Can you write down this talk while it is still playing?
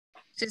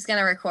She's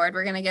gonna record.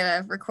 We're gonna get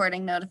a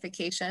recording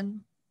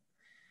notification.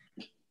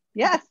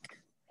 Yes.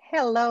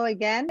 Hello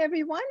again,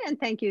 everyone, and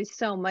thank you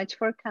so much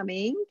for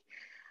coming.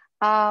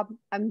 I'm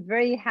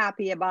very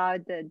happy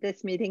about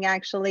this meeting.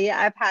 Actually,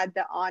 I've had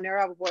the honor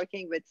of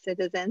working with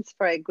Citizens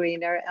for a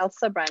Greener El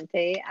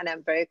Sobrante, and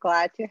I'm very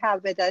glad to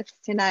have with us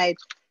tonight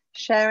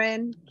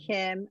Sharon,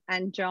 Kim,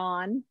 and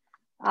John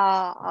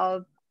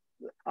of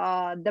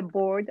the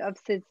board of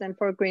Citizens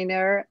for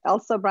Greener El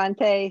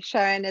Sobrante.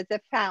 Sharon is a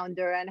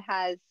founder and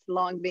has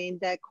long been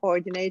the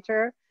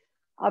coordinator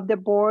of the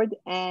board,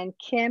 and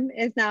Kim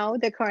is now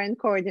the current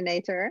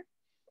coordinator.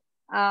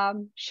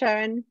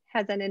 Sharon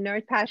has an inner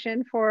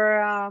passion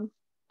for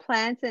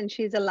plants, and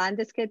she's a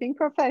landscaping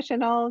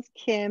professional.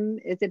 Kim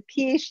is a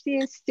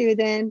PhD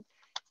student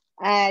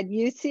at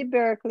UC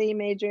Berkeley,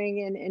 majoring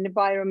in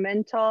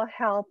environmental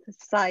health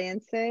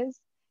sciences.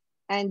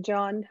 And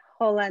John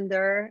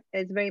Hollander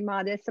is very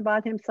modest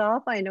about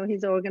himself. I know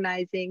he's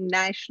organizing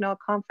national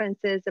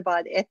conferences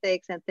about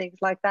ethics and things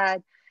like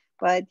that,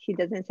 but he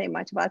doesn't say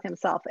much about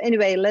himself.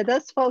 Anyway, let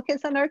us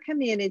focus on our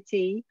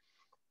community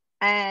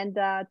and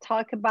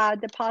talk about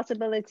the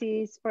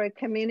possibilities for a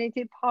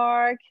community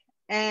park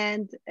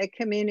and a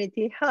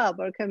community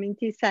hub or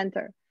community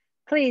center.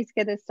 Please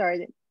get us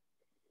started.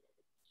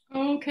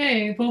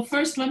 Okay, well,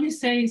 first let me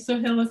say,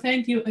 Sohila,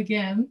 thank you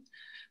again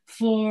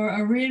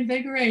for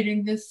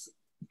reinvigorating this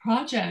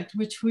project,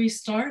 which we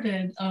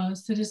started,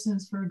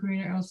 Citizens for a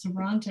Greener El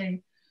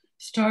Sobrante,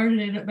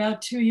 started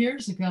about 2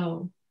 years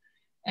ago.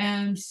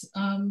 And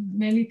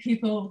many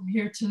people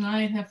here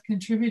tonight have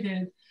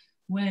contributed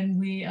when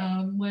we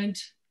went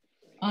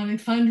on a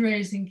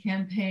fundraising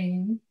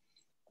campaign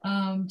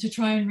to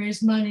try and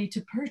raise money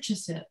to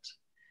purchase it.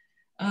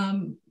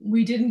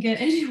 We didn't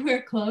get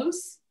anywhere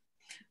close,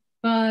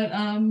 but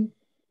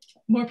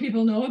more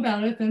people know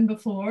about it than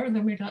before,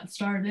 than we got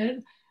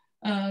started,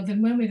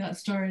 than when we got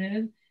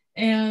started.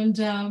 And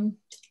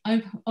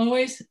I've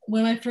always,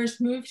 when I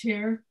first moved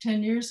here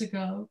 10 years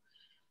ago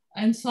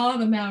and saw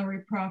the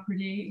Mowery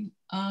property,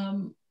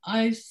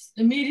 I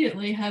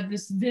immediately had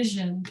this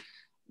vision.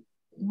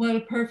 What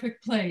a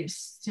perfect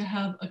place to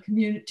have a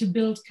community, to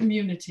build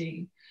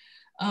community.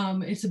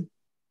 It's a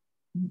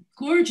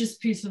gorgeous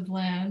piece of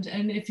land.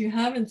 And if you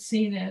haven't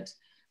seen it,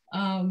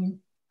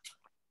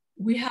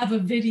 we have a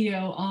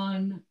video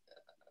on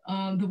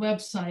the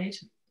website,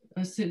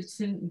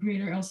 Citizen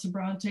Greener El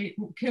Sobrante.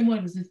 Kim,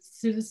 what is it?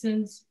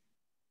 Citizens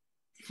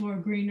for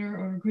Greener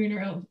or Greener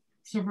El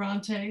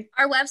Sobrante?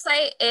 Our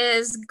website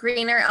is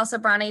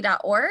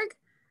greenerelsobrante.org.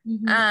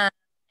 Mm-hmm.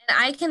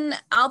 And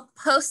I'll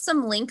post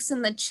some links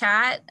in the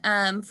chat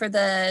for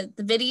the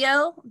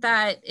video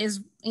that is,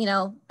 you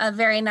know, a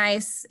very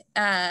nice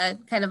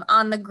kind of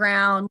on the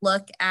ground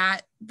look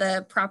at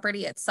the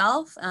property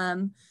itself.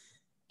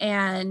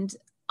 And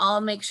I'll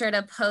make sure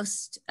to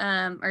post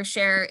or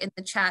share in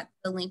the chat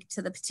the link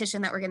to the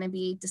petition that we're going to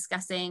be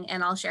discussing,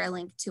 and I'll share a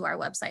link to our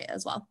website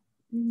as well.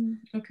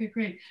 Okay,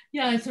 great.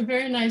 Yeah, it's a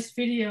very nice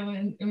video,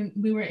 and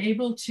we were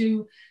able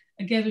to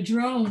get a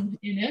drone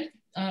in it.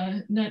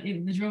 Not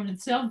even the drone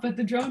itself, but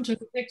the drone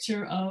took a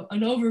picture of an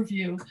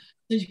overview so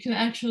you can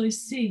actually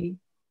see.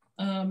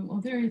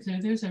 Oh,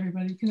 there's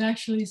everybody. You can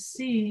actually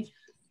see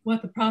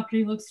what the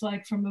property looks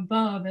like from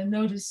above, and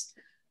notice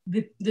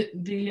the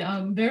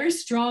very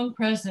strong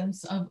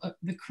presence of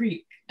the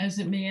creek as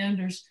it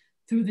meanders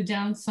through the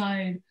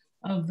downside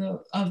of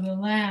the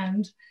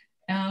land,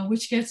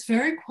 which gets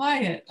very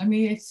quiet. I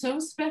mean, it's so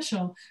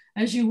special.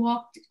 As you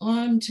walk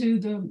onto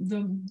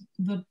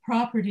the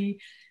property,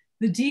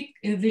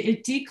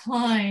 it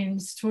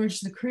declines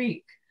towards the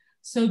creek.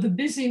 So the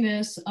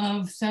busyness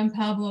of San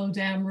Pablo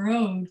Dam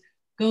Road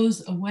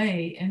goes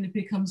away, and it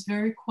becomes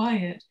very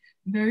quiet,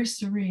 very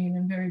serene,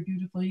 and very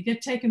beautiful. You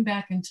get taken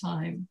back in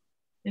time.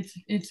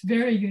 It's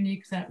very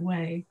unique that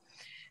way.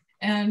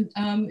 And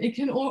it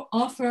can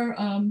offer,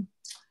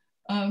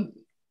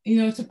 you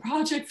know, it's a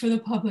project for the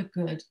public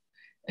good.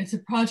 It's a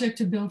project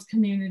to build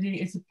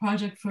community. It's a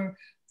project for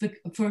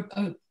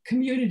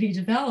community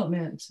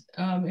development.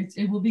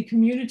 It will be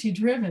community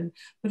driven,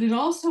 but it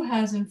also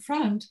has in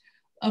front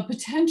a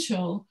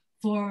potential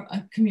for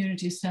a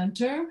community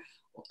center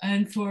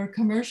and for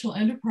commercial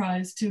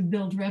enterprise to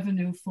build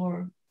revenue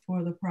for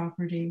the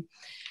property.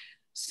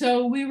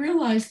 So we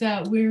realized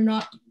that we're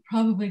not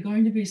probably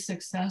going to be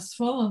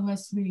successful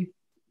unless we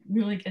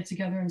really get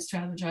together and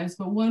strategize.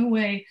 But one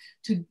way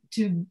to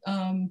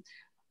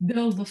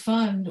build the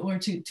fund or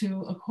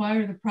to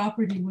acquire the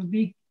property would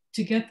be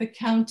to get the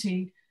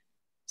county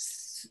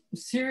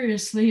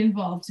seriously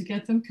involved, to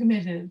get them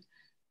committed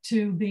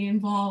to be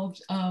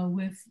involved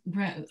with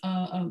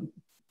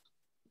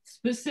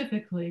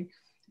specifically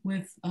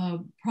with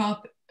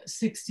Prop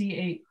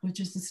 68, which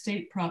is the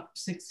state Prop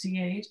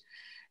 68.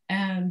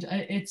 And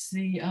it's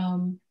the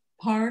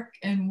Park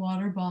and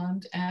Water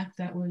Bond Act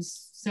that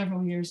was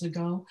several years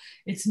ago.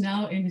 It's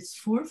now in its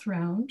 4th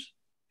round.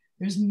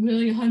 There's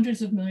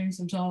hundreds of millions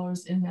of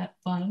dollars in that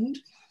fund.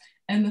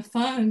 And the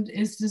fund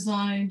is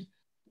designed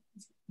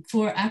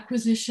for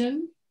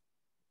acquisition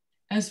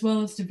as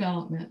well as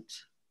development.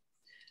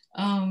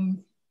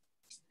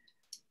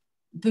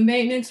 The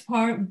maintenance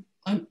part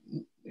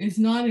is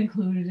not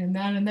included in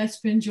that, and that's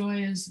been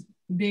Joya's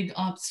big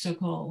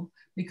obstacle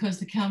because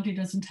the county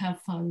doesn't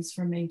have funds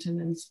for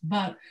maintenance.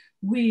 But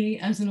we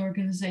as an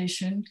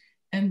organization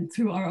and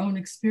through our own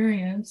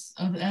experience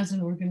as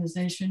an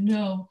organization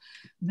know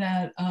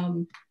that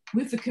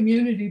with the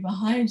community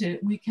behind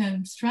it, we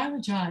can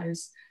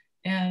strategize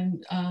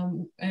and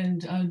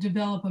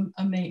develop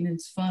a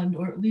maintenance fund,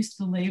 or at least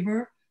the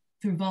labor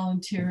through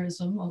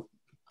volunteerism.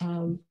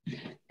 We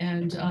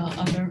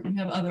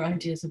have other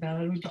ideas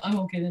about it. I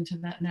won't get into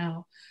that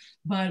now,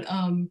 but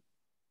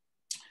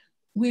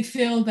we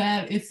feel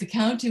that if the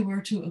county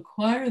were to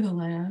acquire the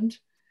land,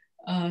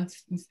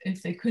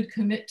 if they could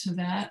commit to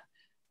that,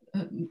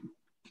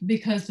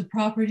 because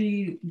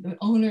the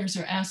owners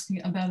are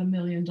asking about $1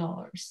 million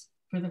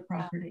for the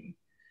property,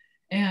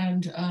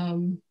 and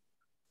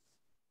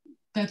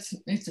it's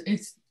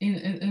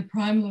in a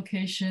prime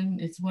location.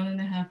 It's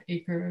 1.5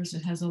 acres.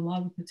 It has a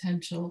lot of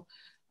potential.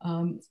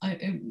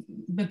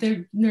 But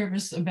they're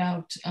nervous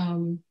about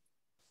the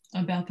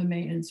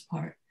maintenance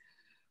part.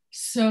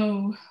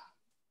 So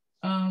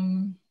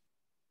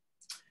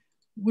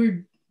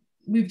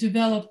we've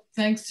developed,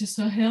 thanks to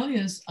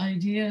Sohelia's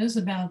ideas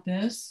about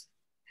this,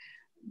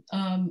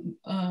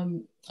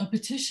 a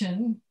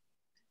petition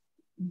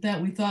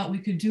that we thought we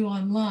could do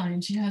online.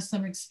 She has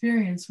some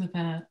experience with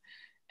that.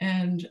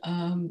 And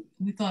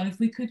we thought if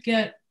we could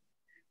get,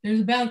 there's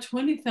about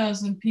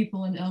 20,000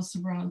 people in El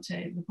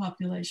Sobrante, the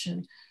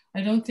population.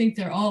 I don't think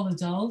they're all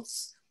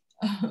adults,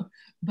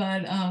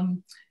 but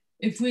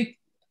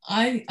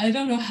I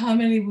don't know how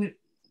many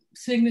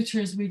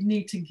signatures we'd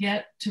need to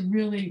get to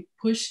really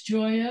push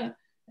Joya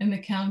and the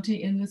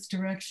county in this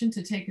direction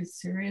to take it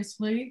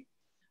seriously.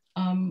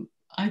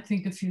 I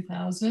think a few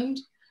thousand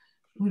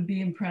would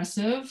be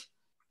impressive.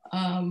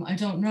 I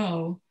don't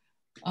know.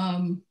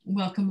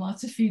 Welcome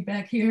lots of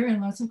feedback here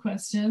and lots of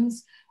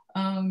questions.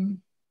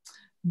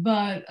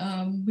 But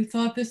we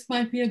thought this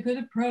might be a good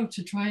approach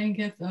to try and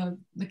get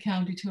the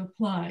county to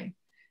apply.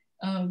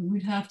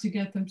 We'd have to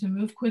get them to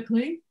move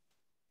quickly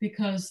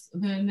because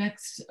the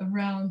next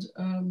round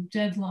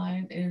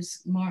deadline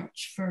is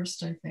March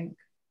 1st, I think.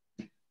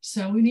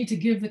 So we need to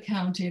give the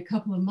county a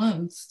couple of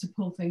months to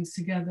pull things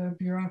together.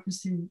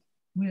 Bureaucracy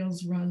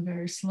wheels run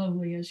very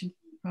slowly, as you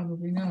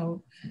probably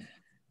know.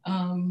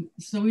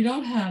 So we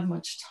don't have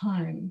much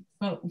time,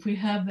 but if we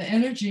have the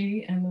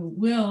energy and the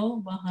will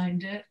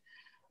behind it,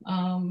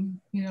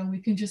 we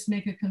can just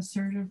make a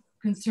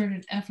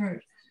concerted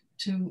effort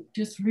to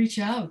just reach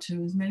out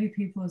to as many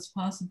people as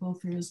possible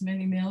through as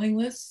many mailing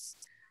lists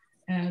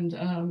and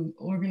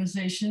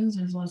organizations.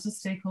 There's lots of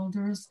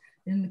stakeholders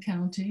in the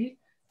county,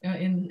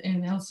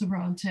 in El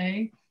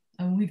Sobrante.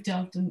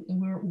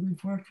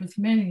 We've worked with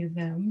many of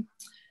them.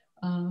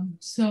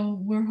 So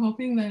we're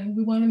hoping that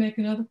we want to make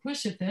another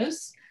push at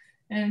this.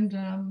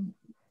 And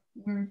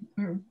we're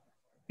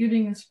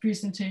giving this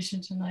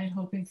presentation tonight,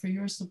 hoping for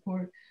your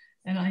support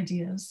and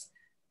ideas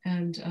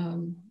and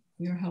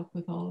your help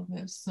with all of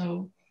this.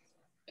 So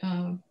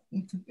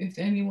if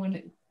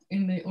anyone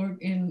in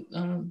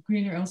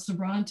Greener El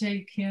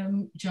Sobrante,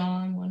 Kim,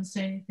 John, want to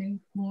say anything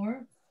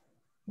more,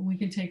 we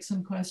can take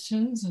some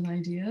questions and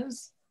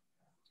ideas.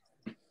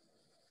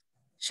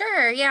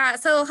 Sure, yeah.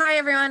 So hi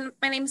everyone,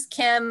 my name's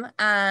Kim,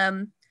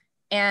 and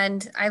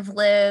I've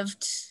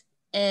lived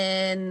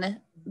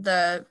in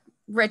the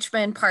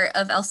Richmond part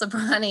of El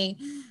Sobrante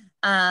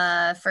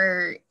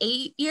for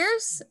 8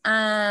 years.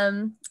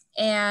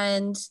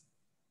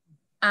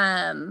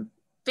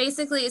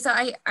 Basically, so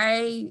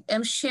I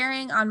am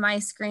sharing on my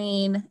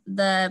screen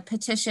the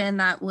petition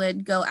that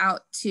would go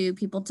out to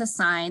people to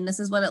sign. This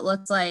is what it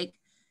looks like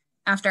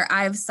after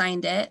I've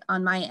signed it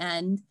on my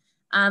end.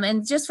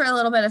 And just for a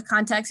little bit of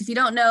context, if you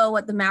don't know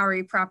what the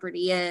Mowery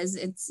Property is,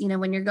 it's,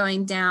 when you're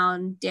going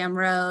down Dam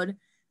Road,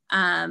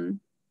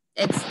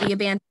 it's the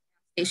abandoned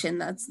station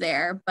that's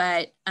there,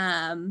 but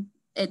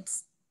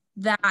it's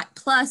that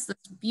plus this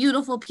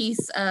beautiful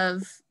piece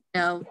of,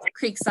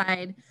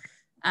 creekside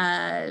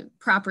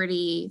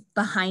property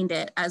behind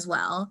it as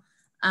well.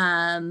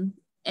 And,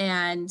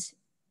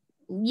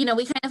 we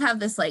kind of have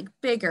this like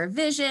bigger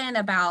vision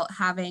about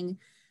having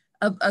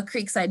a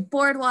creekside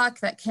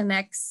boardwalk that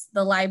connects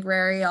the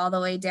library all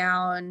the way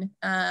down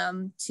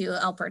to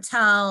El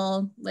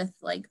Portal with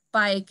like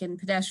bike and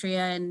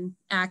pedestrian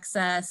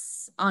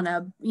access on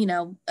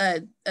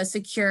a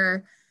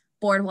secure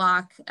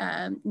boardwalk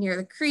near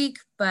the creek.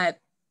 But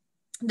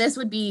this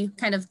would be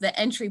kind of the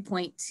entry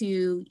point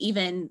to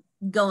even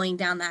going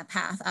down that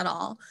path at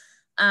all.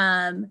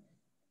 And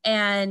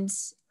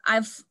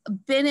I've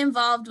been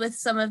involved with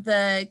some of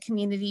the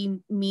community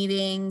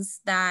meetings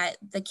that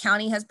the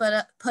county has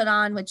put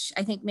on, which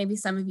I think maybe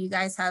some of you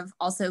guys have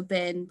also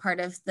been part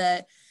of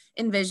the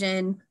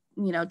Envision,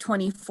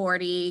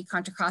 2040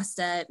 Contra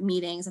Costa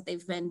meetings that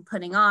they've been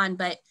putting on.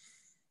 But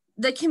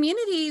the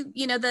community,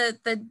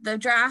 the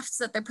drafts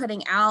that they're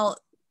putting out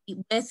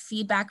with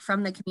feedback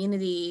from the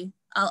community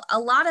a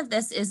lot of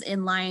this is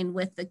in line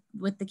with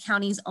the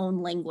county's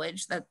own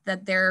language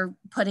that they're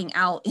putting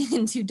out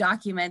into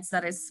documents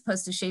that is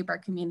supposed to shape our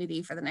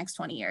community for the next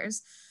 20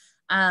 years.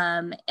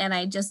 And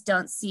I just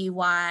don't see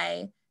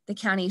why the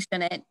county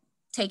shouldn't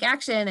take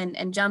action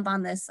and jump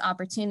on this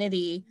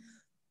opportunity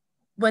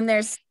when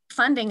there's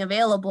funding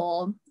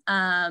available.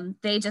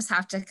 They just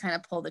have to kind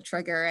of pull the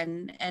trigger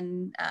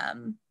and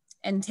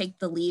take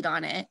the lead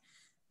on it.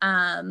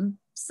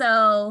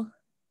 So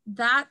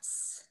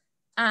that's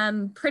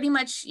pretty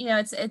much, you know,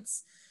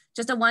 it's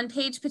just a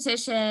one-page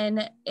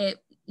petition.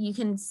 You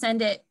can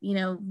send it, you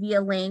know,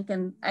 via link.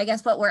 And I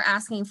guess what we're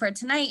asking for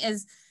tonight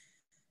is,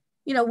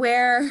 you know,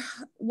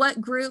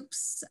 what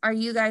groups are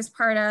you guys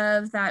part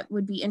of that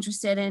would be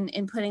interested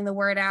in putting the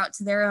word out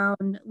to their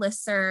own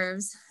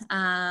listservs?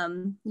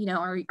 You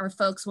know, are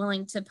folks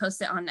willing to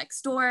post it on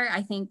Nextdoor,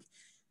 I think,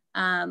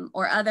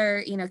 or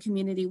other, you know,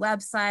 community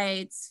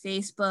websites,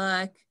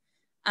 Facebook,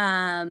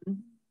 and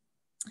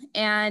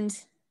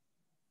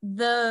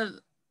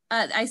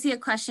I see a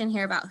question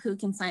here about who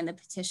can sign the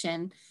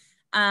petition.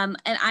 And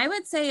I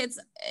would say it's,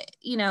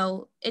 you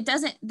know,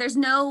 there's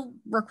no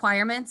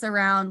requirements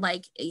around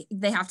like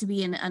they have to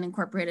be an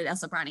unincorporated El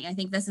Sobrante. I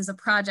think this is a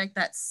project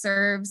that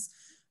serves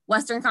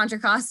Western Contra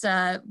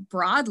Costa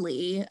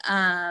broadly.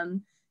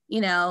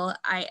 You know,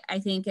 I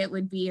think it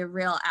would be a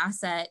real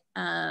asset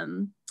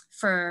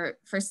for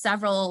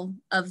several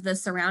of the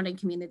surrounding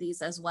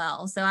communities as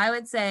well. So I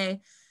would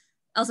say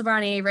El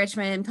Sobrante,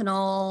 Richmond,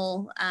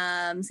 Pinole,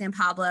 San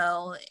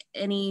Pablo,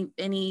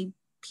 any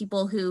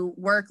people who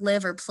work,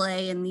 live, or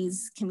play in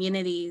these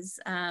communities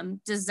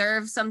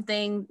deserve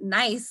something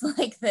nice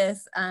like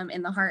this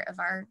in the heart of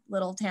our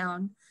little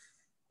town.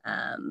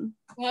 Well,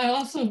 I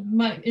also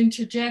might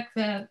interject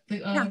that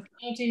the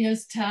county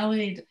has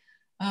tallied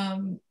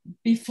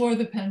before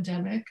the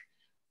pandemic,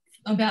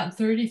 about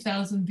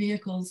 30,000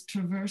 vehicles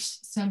traverse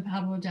San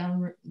Pablo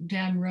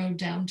Dam Road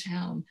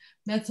downtown.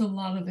 That's a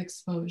lot of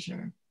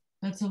exposure.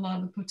 That's a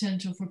lot of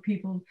potential for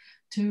people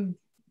to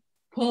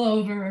pull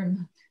over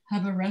and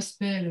have a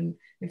respite. And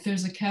if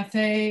there's a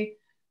cafe,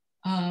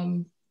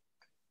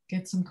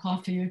 get some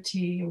coffee or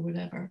tea or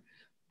whatever.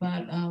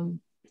 But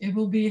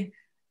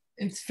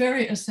it's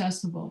very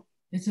accessible.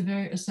 It's a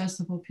very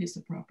accessible piece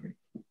of property.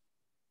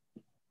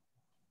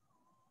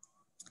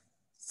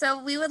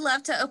 So we would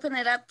love to open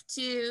it up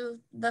to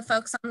the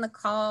folks on the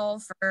call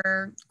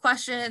for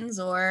questions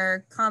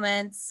or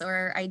comments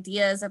or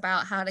ideas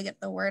about how to get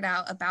the word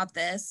out about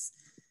this.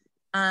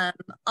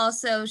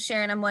 Also,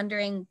 Sharon, I'm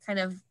wondering kind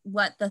of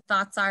what the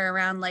thoughts are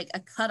around like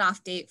a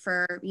cutoff date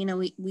for, you know,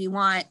 we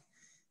want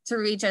to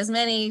reach as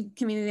many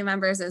community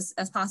members as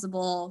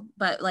possible,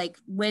 but like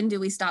when do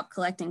we stop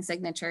collecting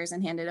signatures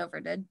and hand it over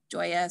to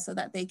Joya so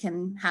that they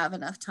can have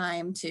enough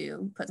time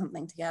to put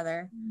something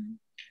together?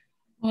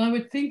 Well, I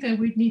would think that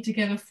we'd need to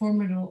get a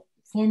formidable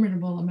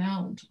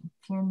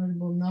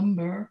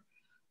number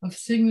of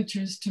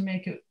signatures to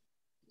make it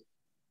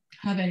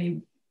have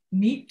any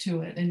meat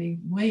to it, any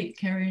weight,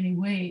 carry any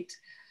weight.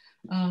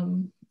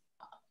 I've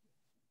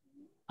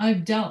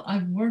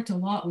worked a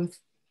lot with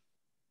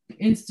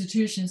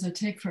institutions that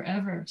take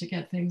forever to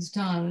get things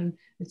done, and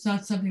it's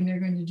not something they're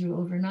going to do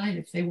overnight.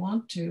 If they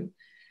want to,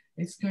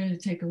 it's going to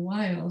take a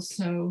while.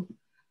 So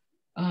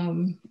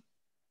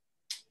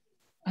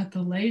at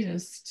the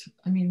latest,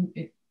 I mean,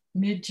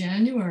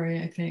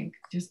 mid-January, I think,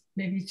 just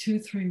maybe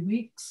 2-3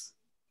 weeks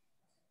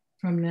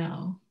from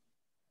now.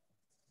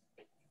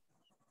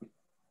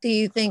 Do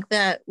you think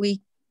that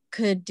we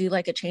could do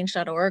like a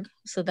change.org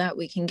so that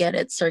we can get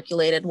it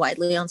circulated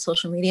widely on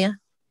social media?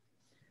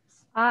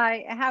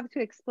 I have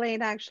to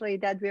explain actually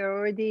that we're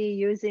already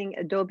using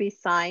Adobe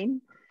Sign.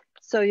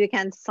 So you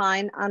can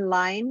sign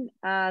online.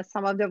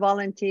 Some of the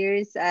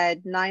volunteers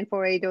at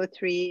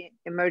 94803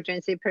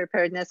 Emergency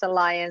Preparedness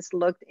Alliance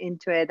looked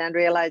into it and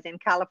realized in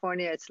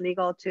California it's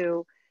legal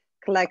to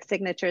collect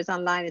signatures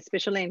online,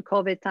 especially in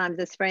COVID times.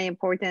 It's very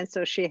important.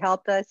 So she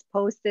helped us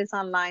post this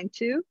online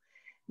too.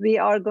 We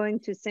are going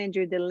to send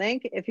you the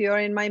link. If you're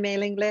in my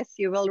mailing list,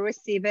 you will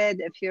receive it.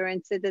 If you're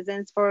in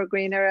Citizens for a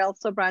Greener El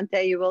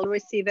Sobrante, you will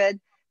receive it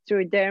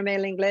through their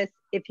mailing list.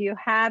 If you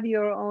have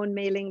your own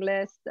mailing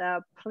list,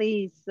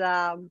 please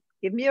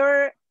give me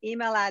your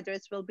email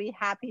address. We'll be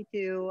happy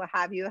to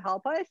have you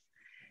help us.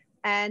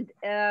 And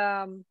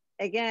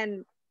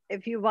again,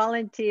 if you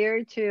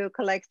volunteer to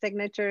collect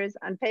signatures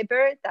on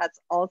paper, that's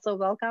also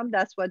welcome.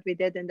 That's what we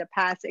did in the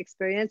past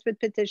experience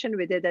with petition.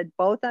 We did it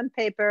both on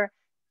paper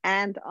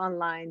and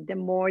online. The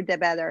more, the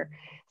better.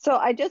 So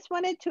I just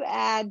wanted to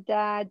add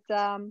that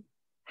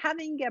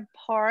having a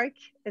park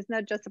is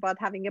not just about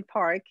having a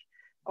park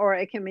or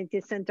a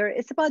community center.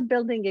 It's about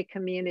building a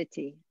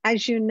community.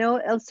 As you know,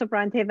 El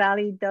Sobrante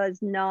Valley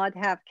does not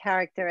have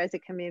character as a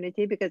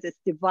community because it's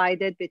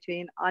divided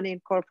between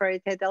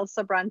unincorporated El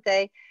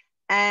Sobrante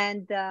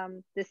and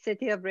the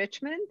city of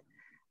Richmond.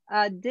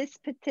 This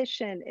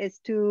petition is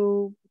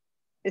to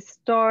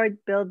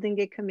start building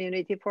a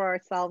community for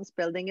ourselves,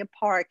 building a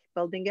park,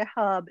 building a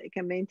hub, a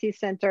community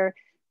center.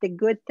 The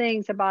good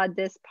things about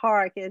this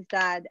park is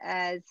that,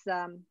 as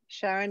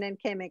Sharon and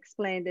Kim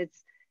explained,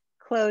 it's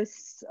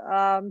close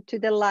to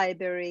the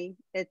library.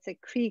 It's a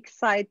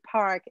creekside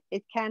park.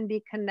 It can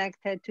be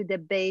connected to the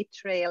Bay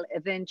Trail.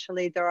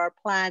 Eventually, there are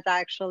plans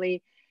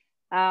actually.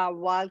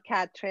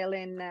 Wildcat Trail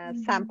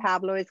in San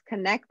Pablo is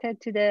connected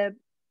to the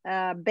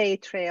Bay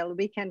Trail.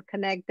 We can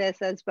connect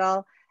this as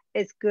well.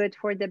 It's good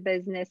for the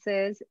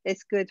businesses.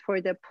 It's good for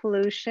the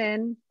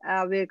pollution.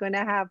 We're going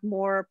to have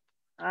more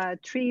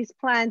trees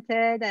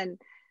planted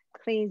and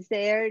cleans the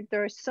air.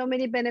 There are so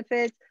many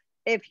benefits.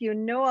 If you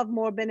know of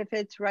more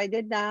benefits, write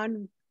it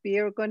down. We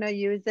are going to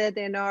use it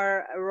in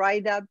our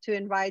write-up to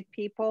invite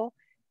people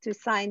to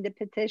sign the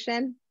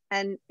petition.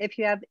 And if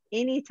you have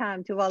any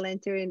time to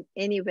volunteer in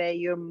any way,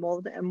 you're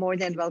more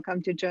than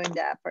welcome to join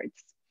the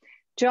efforts.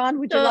 John,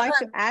 would you like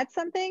to add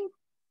something?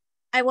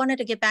 I wanted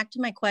to get back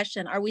to my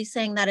question. Are we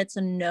saying that it's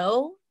a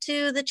no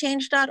to the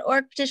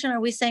change.org petition?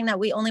 Are we saying that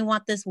we only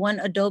want this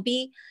one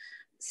Adobe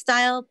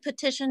style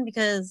petition?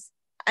 Because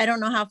I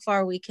don't know how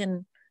far we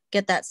can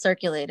get that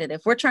circulated.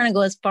 If we're trying to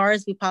go as far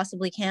as we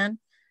possibly can,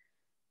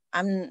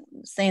 I'm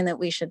saying that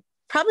we should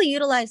probably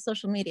utilize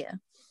social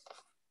media.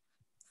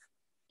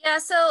 Yeah,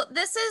 so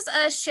this is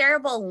a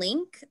shareable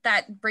link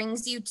that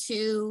brings you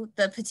to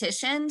the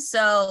petition.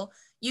 So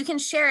you can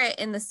share it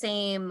in the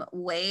same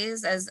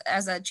ways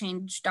as a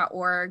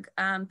change.org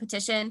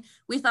petition.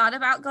 We thought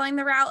about going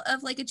the route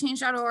of like a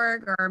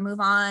change.org or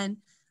move on.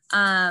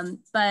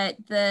 But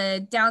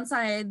the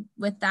downside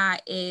with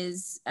that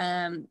is,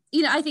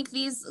 I think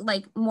these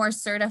like more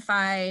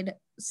certified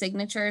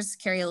signatures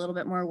carry a little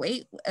bit more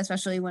weight,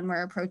 especially when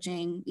we're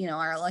approaching,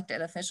 our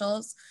elected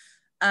officials.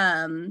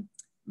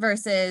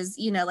 Versus,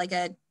 like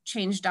a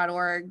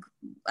change.org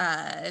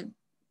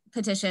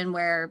petition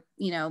where,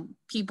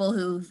 people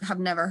who have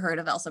never heard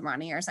of El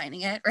Sobrante are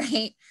signing it,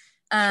 right?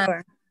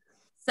 Sure.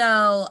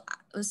 So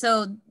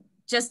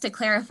just to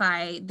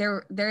clarify,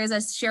 there is a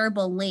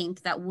shareable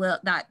link that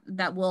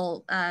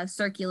will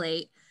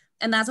circulate,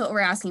 and that's what we're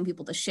asking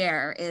people to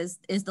share is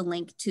the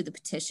link to the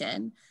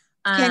petition.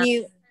 Can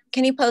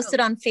you post it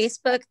on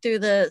Facebook through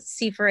the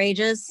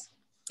C4Ages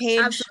page?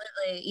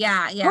 Absolutely,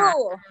 yeah.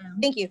 Cool.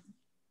 Thank you.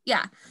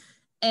 Yeah.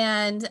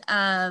 And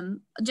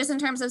just in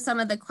terms of some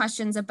of the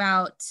questions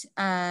about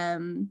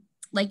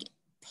like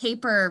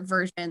paper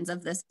versions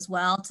of this as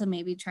well, to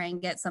maybe try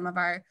and get some of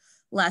our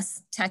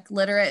less tech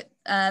literate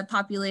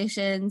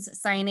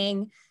populations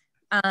signing,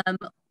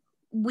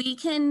 we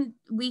can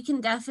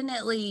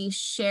definitely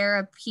share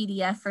a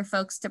PDF for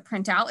folks to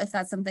print out if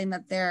that's something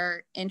that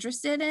they're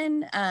interested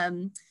in,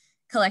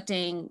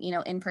 collecting,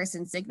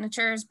 in-person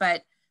signatures.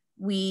 But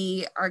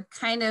we are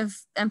kind of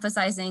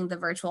emphasizing the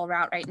virtual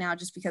route right now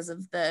just because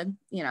of the,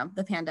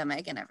 the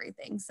pandemic and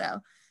everything. So,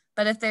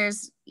 but if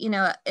there's,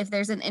 if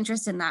there's an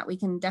interest in that, we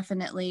can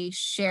definitely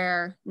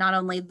share not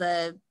only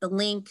the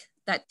link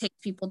that takes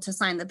people to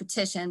sign the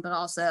petition, but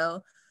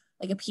also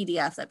like a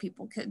PDF that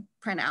people could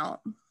print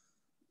out.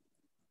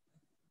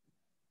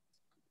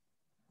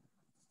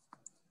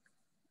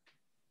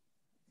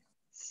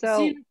 So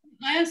Zena, can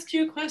I ask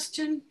you a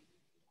question?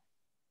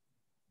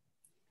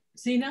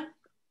 Zena?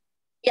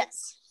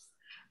 Yes.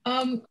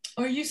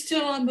 Are you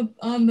still on the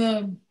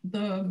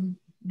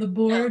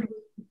board,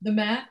 the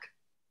MAC?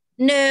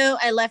 No,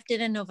 I left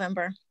it in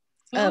November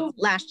of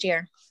last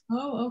year.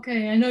 Oh,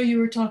 okay. I know you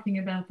were talking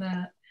about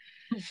that.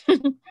 Do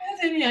you have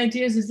any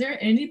ideas? Is there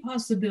any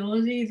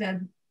possibility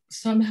that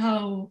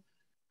somehow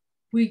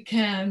we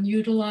can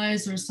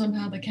utilize, or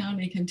somehow the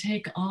county can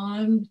take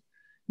on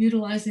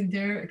utilizing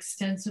their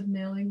extensive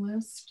mailing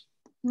list?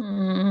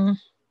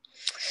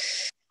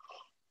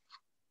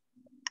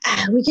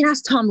 We can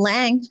ask Tom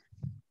Lang,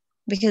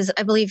 because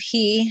I believe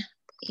he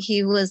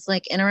was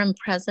like interim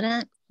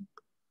president,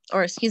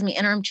 or excuse me,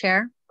 interim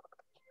chair.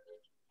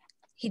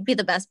 He'd be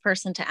the best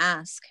person to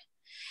ask.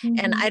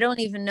 And I don't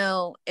even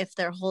know if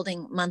they're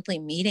holding monthly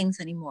meetings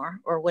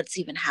anymore, or what's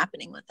even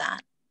happening with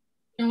that.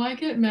 No, I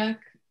get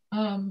MAC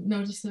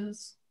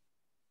notices.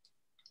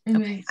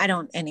 Okay, I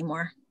don't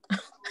anymore.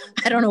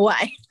 I don't know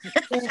why.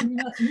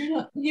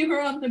 You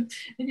were on the,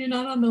 and you're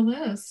not on the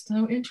list.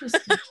 How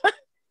interesting.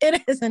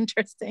 It is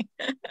interesting.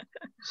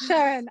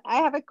 Sharon, I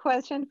have a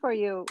question for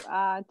you,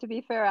 to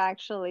be fair,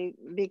 actually,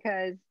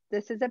 because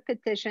this is a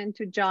petition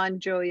to John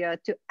Joya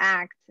to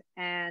act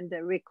and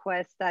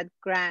request that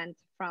grant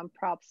from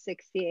Prop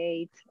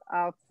 68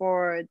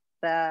 for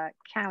the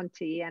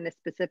county and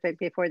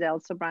specifically for the El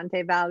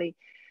Sobrante Valley.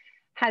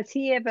 Has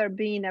he ever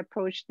been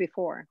approached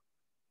before?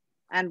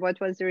 And what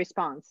was the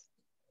response?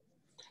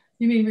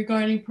 You mean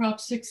regarding Prop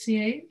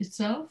 68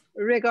 itself?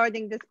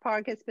 Regarding this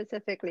park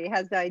specifically,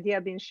 has the idea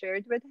been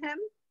shared with him?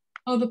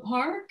 Oh, the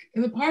park?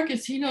 The park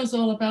is, he knows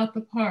all about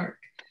the park.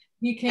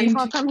 He came. And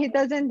how come he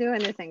doesn't do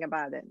anything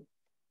about it?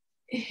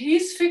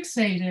 He's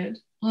fixated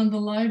on the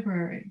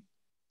library.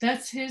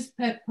 That's his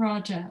pet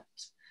project.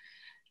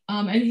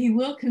 And he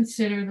will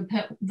consider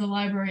the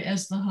library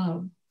as the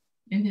hub.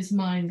 In his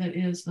mind, that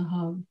is the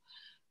hub.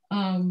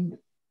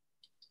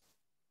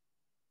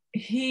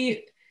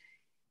 He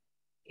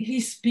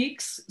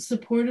speaks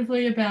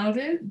supportively about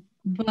it,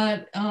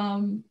 but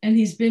and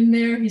he's been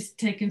there. He's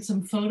taken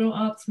some photo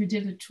ops. We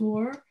did a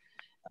tour.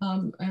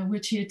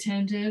 which he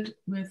attended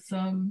with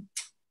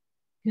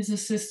his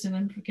assistant.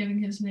 I'm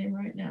forgetting his name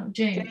right now.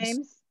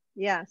 James.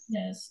 Yes.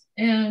 Yes.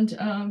 And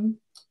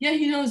yeah,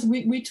 he knows.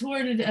 We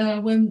toured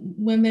it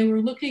when they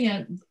were looking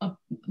at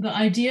the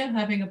idea of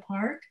having a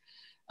park.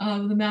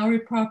 The Mowery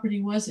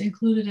property was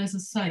included as a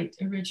site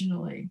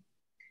originally,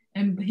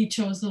 and he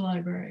chose the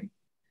library.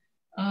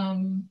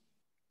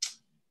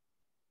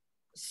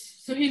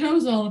 So he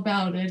knows all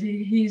about it.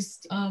 He's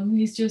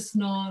just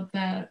not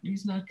that,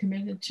 he's not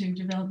committed to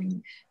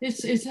developing.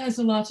 It has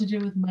a lot to do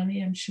with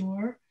money, I'm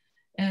sure,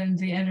 and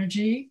the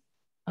energy,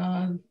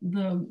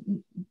 the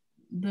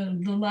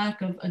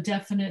lack of a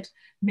definite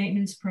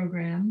maintenance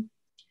program.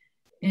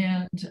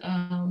 And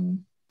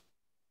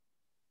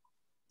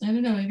I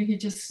don't know, maybe he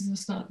just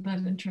is not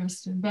that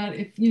interested. But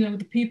if, you know,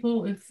 the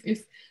people,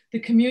 if the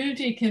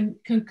community can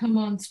come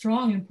on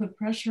strong and put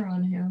pressure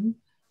on him,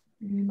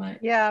 we might.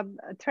 Yeah,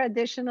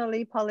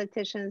 traditionally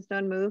politicians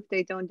don't move.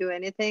 They don't do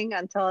anything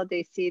until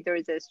they see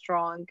there's a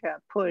strong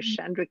push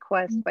and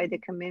request by the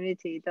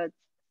community.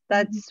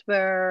 That's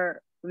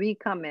where we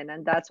come in,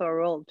 and that's our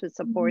role, to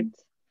support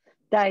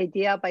the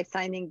idea by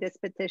signing this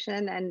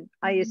petition. And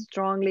I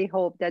strongly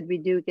hope that we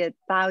do get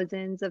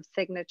thousands of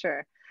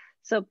signatures.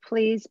 So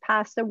please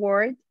pass the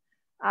word.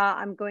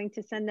 I'm going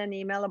to send an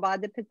email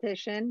about the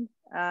petition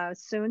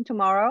soon,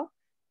 tomorrow.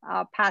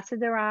 Pass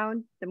it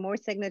around. The more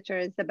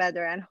signatures, the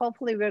better. And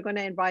hopefully we're going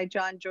to invite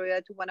John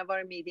Joya to one of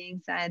our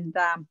meetings. And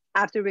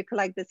after we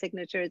collect the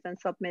signatures and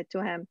submit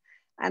to him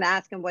and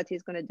ask him what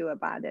he's going to do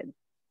about it.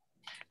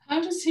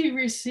 How does he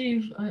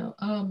receive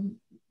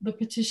the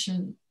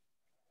petition?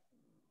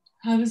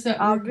 How does that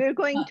work? We're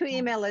going to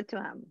email it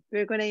to him.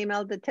 We're going to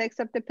email the text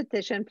of the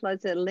petition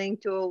plus a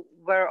link to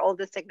where all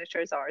the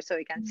signatures are, so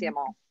you can see them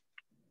all.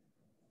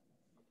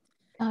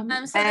 So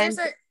there's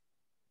I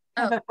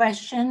have a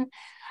question.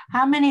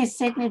 How many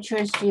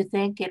signatures do you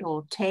think it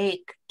will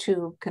take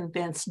to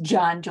convince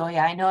John Joya?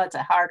 I know it's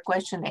a hard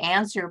question to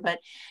answer, but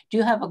do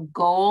you have a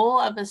goal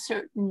of a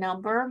certain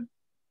number?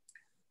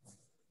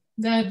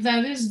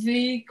 That is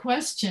the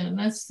question.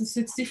 That's the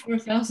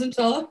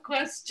 $64,000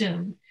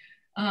 question.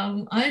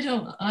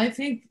 I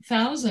think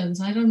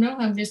thousands. I don't know.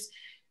 I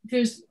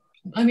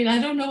mean, I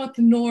don't know what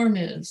the norm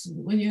is.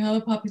 When you have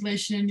a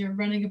population and you're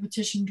running a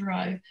petition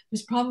drive,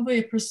 there's probably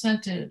a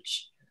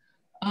percentage.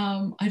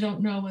 I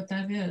don't know what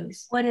that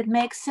is. Would it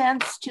make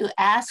sense to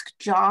ask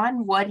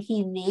John what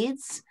he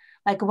needs,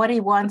 like what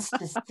he wants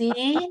to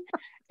see?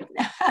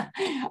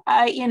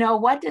 You know,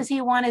 what does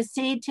he want to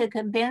see to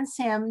convince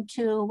him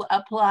to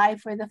apply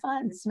for the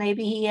funds?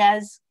 Maybe he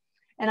has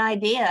an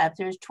idea. If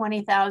there's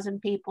 20,000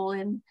 people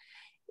in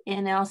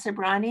El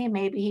Sobrante,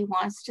 maybe he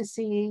wants to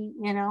see,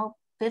 you know,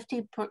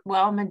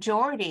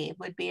 majority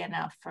would be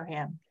enough for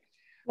him.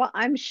 Well,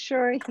 I'm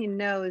sure he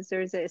knows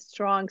there's a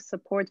strong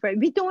support for it.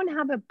 We don't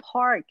have a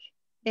park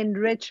in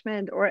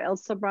Richmond or El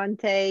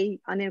Sobrante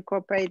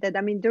unincorporated.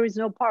 I mean, there is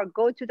no park.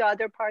 Go to the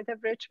other part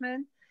of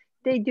Richmond.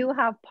 They do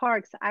have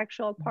parks,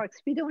 actual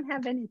parks. We don't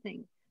have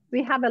anything.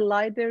 We have a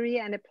library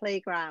and a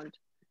playground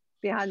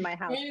behind my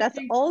house. That's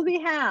all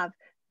we have.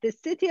 The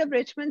city of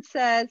Richmond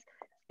says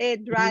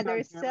it'd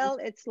rather sell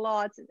its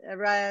lots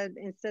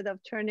instead of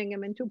turning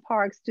them into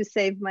parks to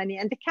save money.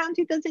 And the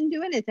county doesn't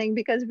do anything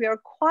because we are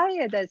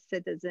quiet as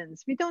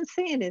citizens. We don't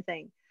say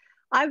anything.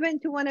 I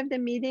went to one of the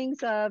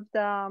meetings of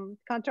the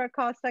Contra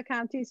Costa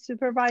County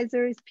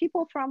supervisors.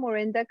 People from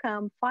Orinda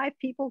come, 5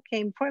 people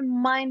came for a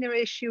minor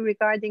issue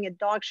regarding a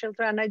dog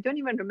shelter. And I don't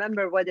even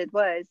remember what it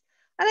was.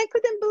 And I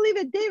couldn't believe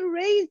it. They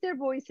raised their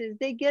voices.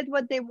 They get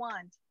what they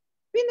want.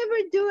 We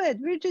never do it.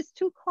 We're just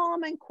too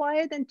calm and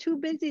quiet and too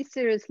busy,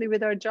 seriously,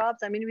 with our jobs.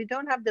 I mean, we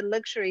don't have the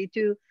luxury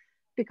to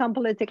become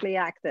politically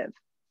active.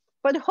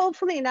 But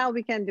hopefully now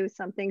we can do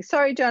something.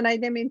 Sorry, John, I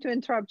didn't mean to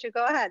interrupt you.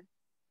 Go ahead.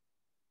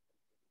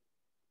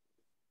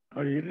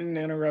 Oh, you didn't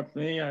interrupt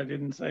me. I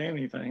didn't say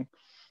anything.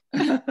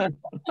 There's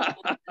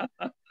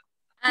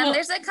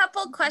a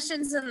couple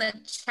questions in the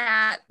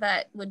chat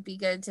that would be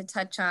good to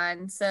touch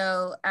on.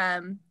 So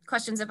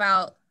questions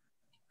about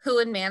who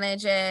would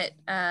manage it,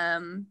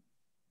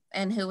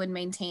 and who would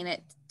maintain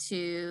it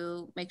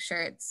to make sure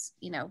it's,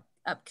 you know,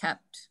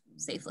 upkept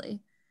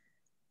safely.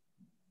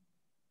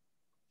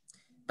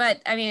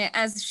 But I mean,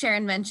 as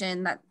Sharon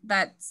mentioned,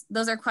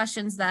 those are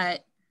questions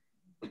that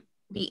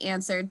be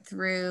answered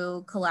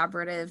through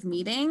collaborative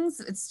meetings.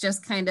 It's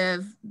just kind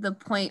of the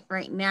point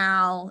right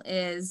now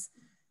is,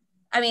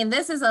 I mean,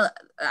 this is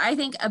I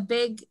think a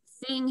big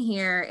thing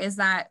here is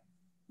that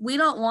we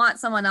don't want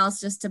someone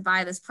else just to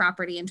buy this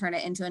property and turn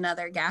it into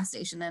another gas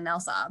station in El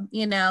Sob.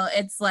 You know,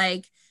 it's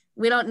like,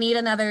 we don't need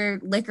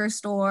another liquor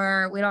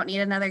store. We don't need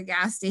another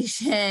gas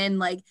station.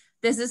 Like,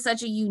 this is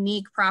such a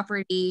unique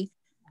property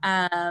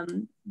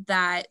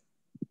that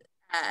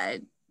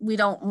we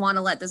don't want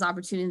to let this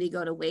opportunity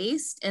go to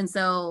waste. And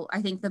so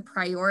I think the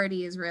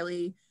priority is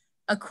really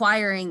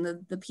acquiring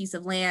the piece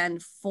of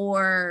land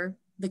for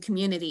the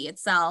community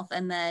itself.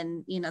 And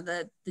then, you know,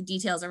 the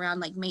details around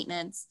like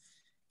maintenance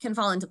can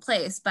fall into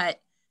place. But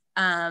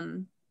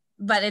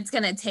but it's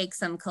going to take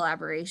some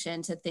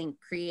collaboration to think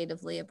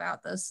creatively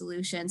about those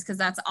solutions, because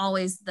that's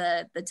always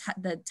the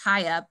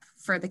tie-up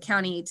for the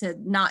county to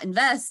not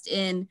invest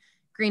in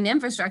green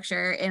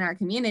infrastructure in our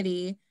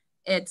community.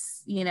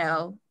 It's, you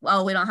know,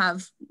 well, we don't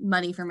have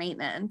money for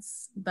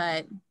maintenance,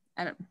 but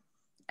I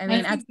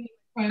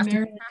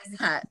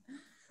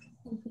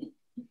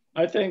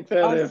think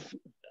that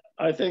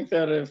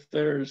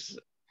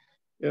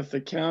if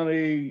the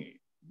county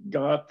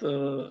got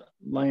the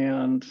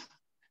land,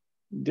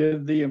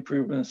 did the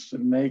improvements to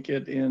make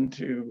it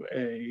into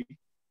a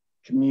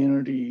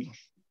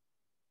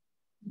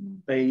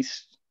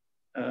community-based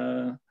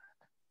and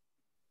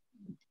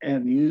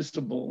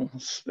usable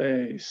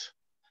space,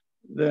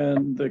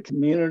 then the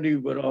community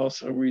would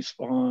also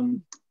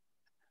respond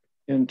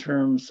in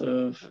terms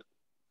of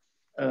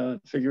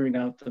figuring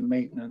out the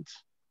maintenance.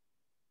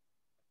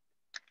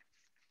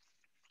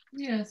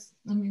 Yes,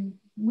 I mean,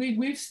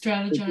 we've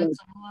strategized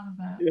a lot of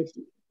that.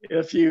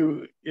 If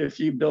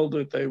you build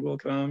it, they will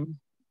come.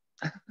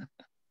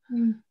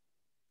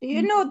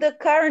 You know, the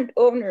current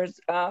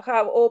owners,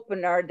 how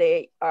open are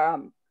they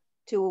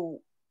to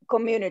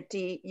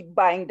community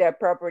buying their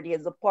property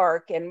as a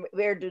park, and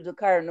where do the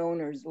current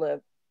owners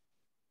live?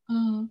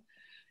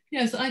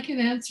 Yes, I can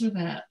answer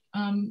that.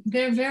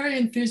 They're very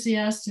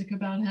enthusiastic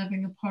about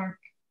having a park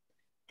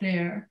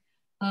there,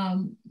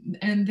 and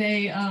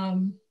they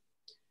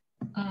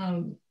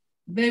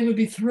would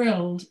be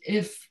thrilled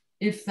if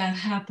that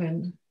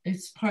happened.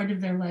 It's part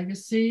of their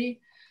legacy.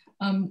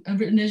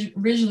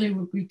 Originally,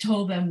 we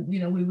told them, you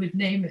know, we would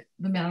name it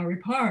the Mowery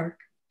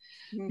Park,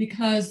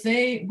 because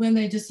when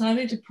they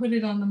decided to put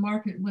it on the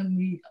market, when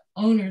the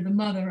owner, the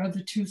mother of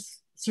the two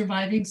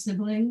surviving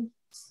siblings,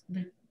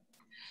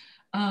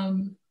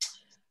 when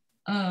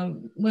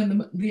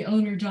the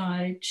owner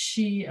died,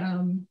 she,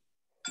 I'm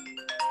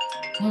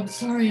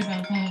sorry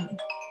about that.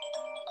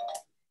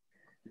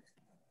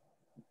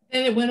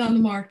 Then it went on the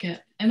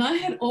market, and I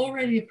had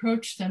already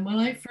approached them when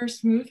I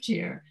first moved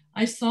here.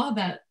 I saw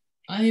that,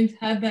 I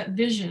had that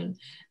vision,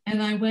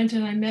 and I went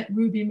and I met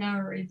Ruby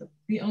Mowery,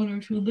 the owner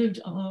who lived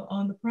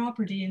on the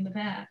property in the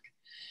back.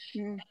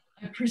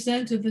 I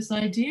presented this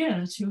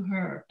idea to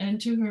her, and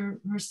to her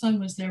son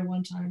was there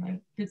one time. I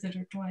visited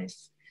her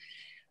twice.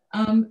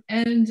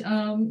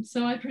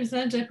 So I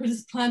presented,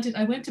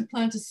 I went to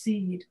plant a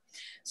seed.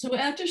 So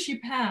after she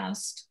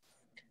passed,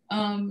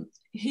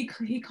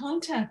 he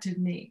contacted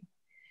me.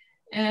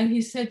 And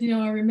he said, you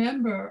know, I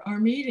remember our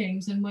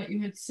meetings and what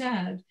you had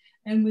said.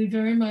 And we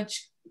very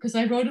much, because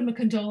I wrote him a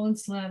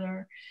condolence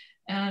letter.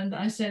 And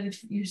I said,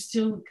 if you're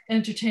still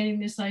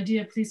entertaining this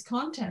idea, please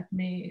contact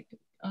me,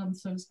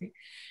 so to speak.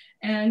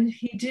 And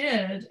he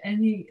did.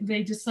 And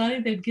they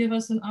decided they'd give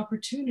us an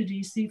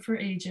opportunity, see for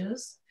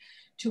ages,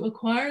 to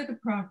acquire the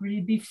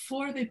property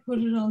before they put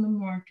it on the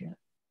market.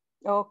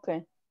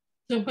 Okay.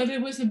 So, but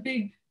it was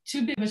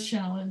too big of a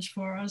challenge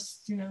for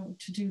us, you know,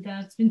 to do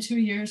that. It's been 2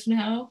 years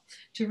now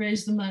to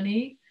raise the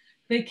money.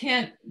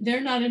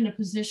 They're not in a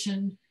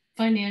position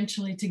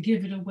financially to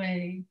give it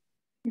away.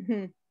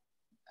 They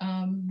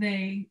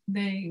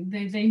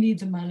need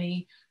the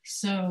money.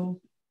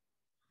 So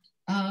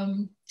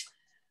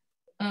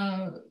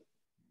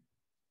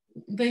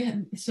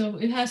so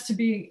it has to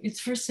be, it's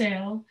for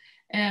sale.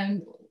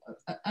 And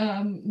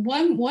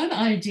one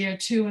idea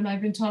too, and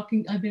I've been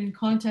in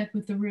contact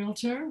with the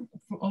realtor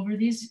over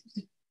these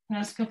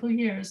past couple of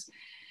years,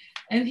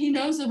 and he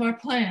knows of our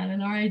plan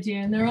and our idea,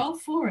 and they're all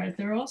for it.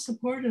 They're all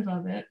supportive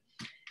of it.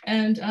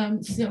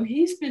 And so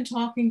he's been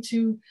talking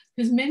to,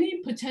 because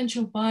many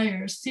potential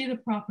buyers see the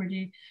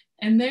property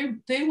and they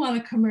want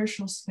a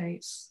commercial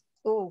space.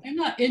 Ooh. They're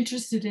not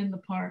interested in the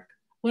park.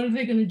 What are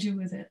they going to do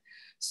with it?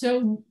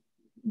 So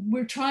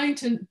we're trying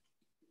to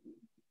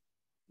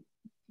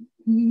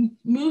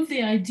move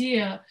the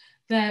idea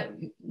that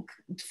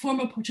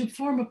to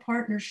form a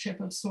partnership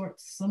of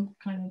sorts, some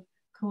kind of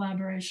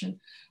collaboration,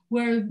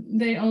 where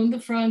they own the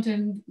front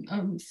and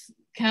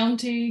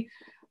county.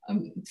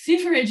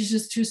 C4H is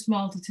just too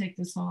small to take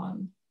this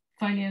on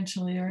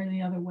financially or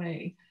any other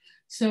way.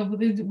 So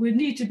there would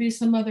need to be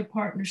some other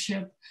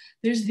partnership.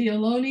 There's the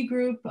Ohlone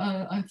group.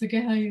 I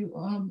forget how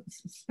you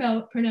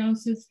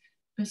pronounce it.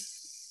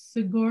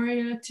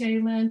 Segoria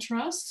Tayland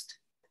Trust.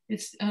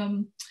 It's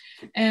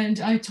and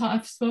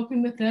I've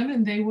spoken with them,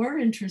 and they were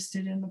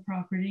interested in the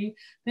property.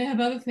 They have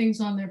other things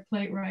on their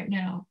plate right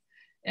now,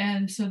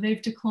 and so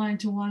they've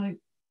declined to want to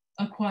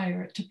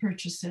acquire it, to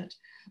purchase it.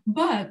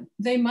 But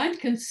they might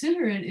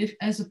consider it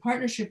as a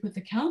partnership with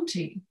the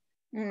county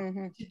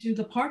to do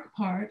the park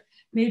part.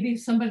 Maybe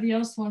somebody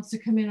else wants to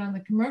come in on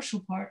the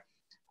commercial part.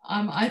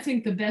 I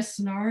think the best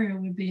scenario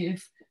would be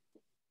if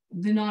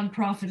the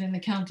nonprofit and the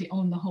county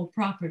own the whole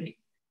property.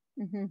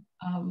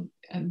 And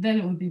then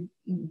it would be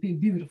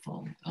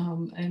beautiful,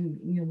 and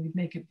you know, we'd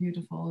make it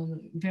beautiful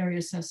and very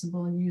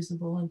accessible and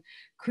usable, and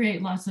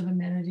create lots of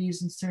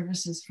amenities and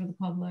services for the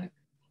public.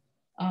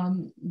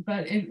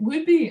 But it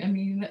would be, I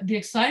mean, the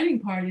exciting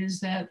part is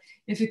that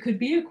if it could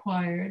be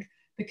acquired,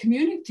 the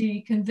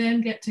community can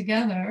then get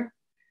together,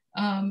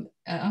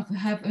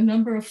 have a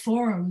number of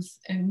forums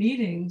and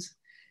meetings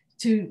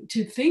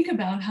to think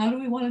about, how do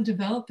we want to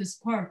develop this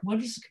park? What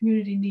does the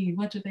community need?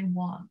 What do they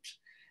want?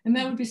 And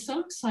that would be so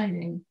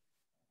exciting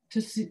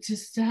to see,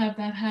 to have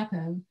that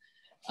happen.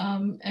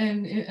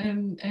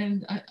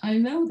 And I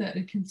know that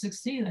it can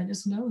succeed. I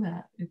just know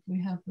that if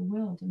we have the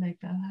will to make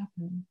that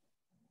happen.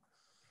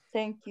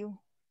 Thank you.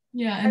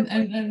 Yeah,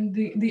 and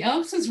the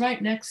Elks is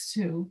right next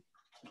to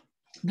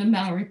the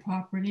Mowery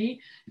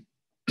property.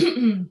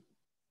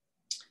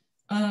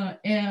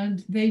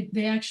 And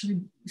they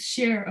actually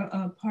share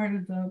a part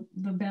of the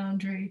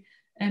boundary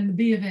and the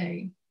B of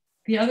A.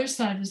 The other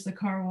side is the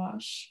car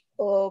wash.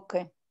 Oh,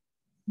 okay.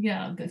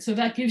 Yeah, so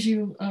that gives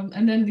you,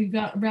 and then you've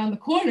got around the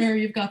corner,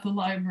 you've got the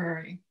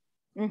library.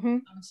 Mm-hmm.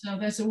 So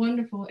that's a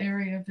wonderful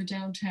area of the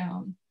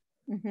downtown.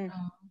 Mm-hmm.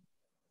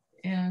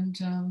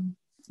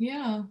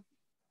 Yeah.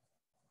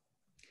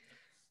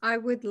 I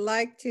would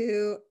like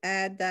to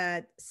add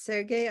that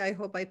Sergey, I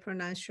hope I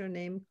pronounced your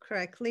name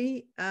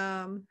correctly,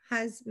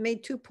 has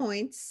made 2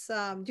 points.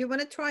 Do you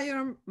want to try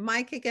your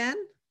mic again?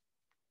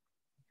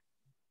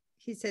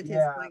 He said his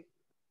mic.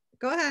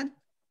 Go ahead.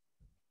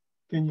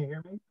 Can you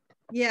hear me?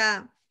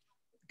 Yeah.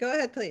 Go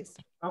ahead, please.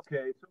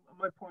 Okay, so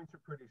my points are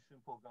pretty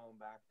simple, going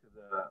back to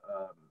the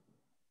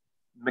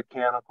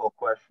mechanical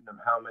question of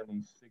how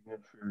many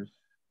signatures,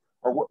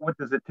 or what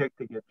does it take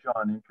to get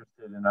John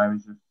interested? And I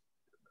was just,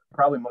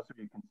 probably most of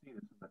you can see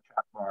this in the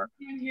chat bar.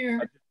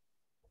 Here.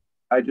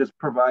 I just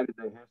provided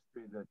the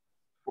history that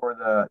for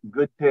the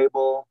good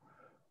table,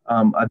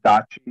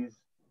 Adachi's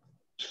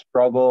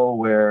struggle,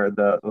 where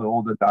the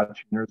old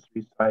Adachi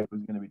nursery site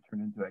was going to be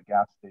turned into a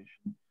gas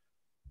station.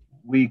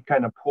 We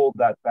kind of pulled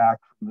that back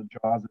from the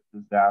jaws of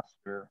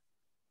disaster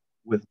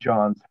with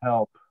John's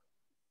help.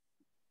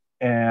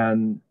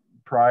 And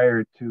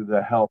prior to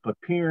the help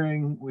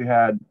appearing, we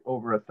had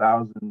over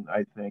 1,000,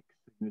 I think,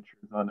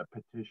 signatures on a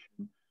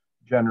petition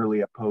generally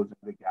opposing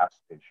the gas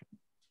station.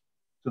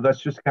 So that's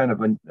just kind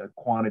of a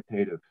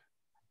quantitative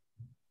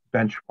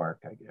benchmark,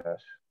 I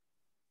guess.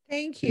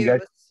 Thank you.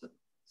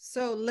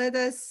 So let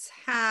us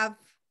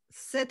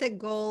set a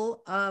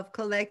goal of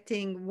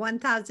collecting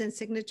 1,000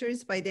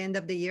 signatures by the end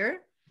of the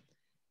year.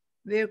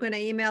 We're going to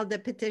email the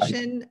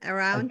petition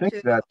around. I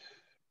think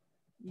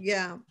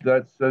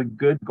that's a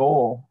good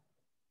goal.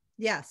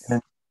 Yes.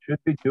 And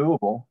should be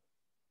doable.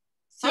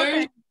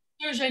 Serge,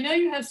 I know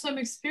you have some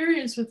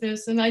experience with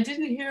this, and I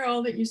didn't hear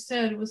all that you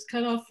said. It was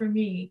cut off for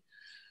me.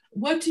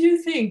 What do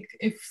you think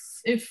if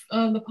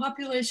the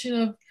population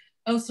of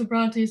El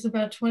Sobrante is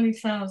about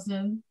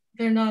 20,000?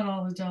 They're not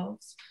all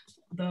adults,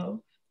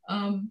 though.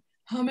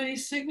 How many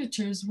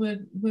signatures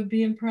would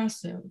be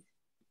impressive?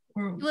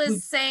 He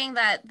was saying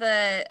that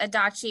the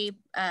Adachi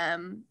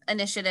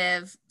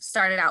initiative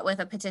started out with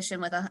a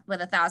petition with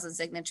 1,000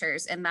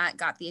 signatures, and that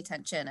got the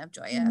attention of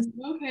Joya.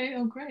 Okay,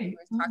 oh great.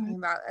 We're talking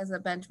about as a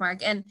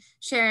benchmark. And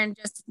Sharon,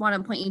 just want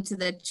to point you to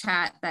the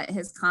chat that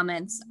his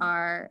comments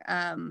are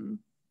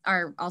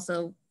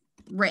also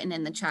written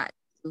in the chat.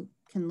 You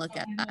can look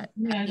at that.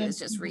 Yeah, he was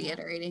just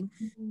reiterating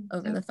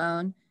over the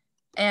phone.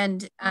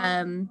 And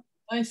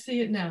I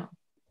see it now.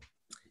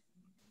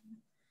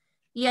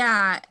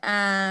 Yeah.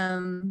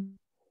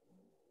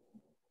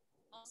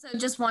 Also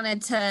just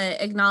wanted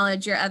to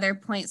acknowledge your other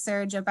point,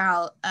 Serge,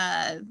 about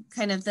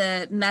kind of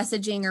the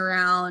messaging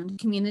around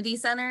community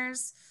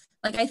centers.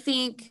 Like, I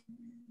think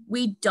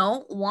we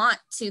don't want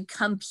to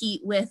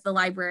compete with the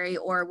library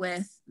or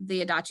with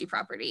the Adachi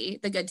property,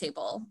 the Good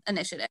Table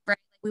initiative, right?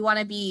 We want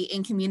to be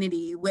in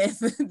community with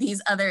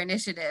these other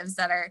initiatives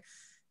that are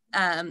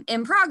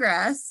in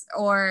progress,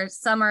 or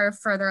some are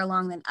further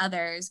along than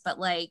others. But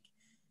like,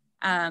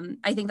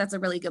 I think that's a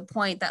really good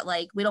point, that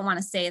like, we don't want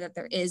to say that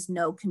there is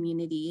no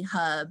community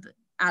hub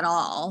at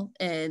all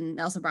in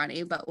El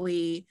Sobrante, but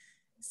we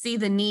see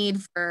the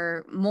need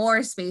for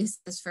more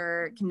spaces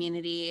for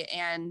community.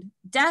 And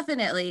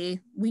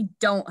definitely we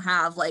don't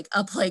have like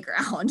a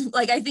playground.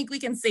 Like, I think we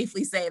can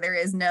safely say there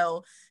is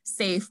no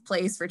safe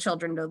place for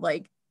children to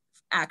like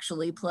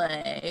actually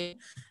play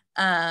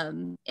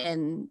in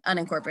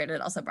unincorporated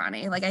El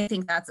Sobrante. Like, I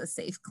think that's a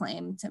safe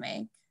claim to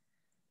make.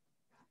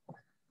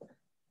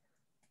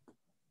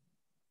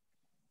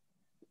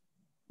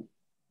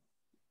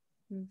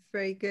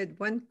 Very good.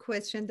 One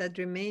question that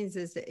remains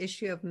is the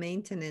issue of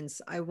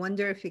maintenance. I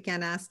wonder if you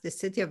can ask the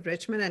city of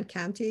Richmond and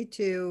county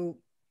to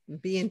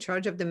be in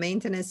charge of the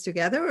maintenance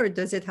together, or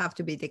does it have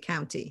to be the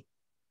county?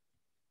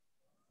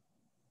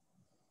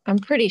 I'm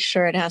pretty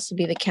sure it has to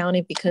be the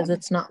county because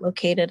it's not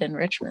located in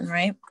Richmond,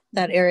 right?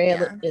 That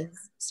area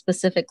is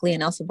specifically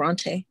in El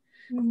Sobrante.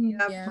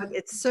 But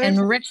it's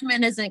and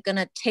Richmond isn't going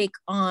to take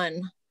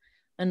on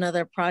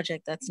another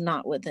project that's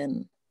not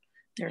within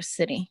their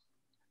city.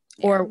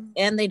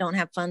 And they don't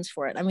have funds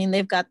for it. I mean,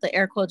 they've got the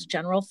air quotes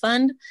general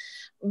fund,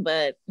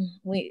 but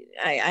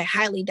I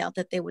highly doubt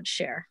that they would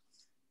share.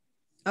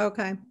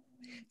 Okay.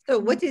 So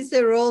what is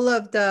the role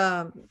of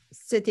the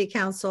city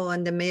council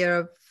and the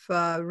mayor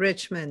of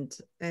Richmond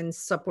in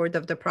support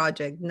of the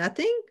project?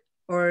 Nothing?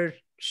 Or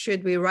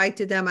should we write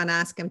to them and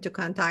ask them to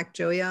contact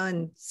Joya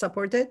and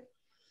support it?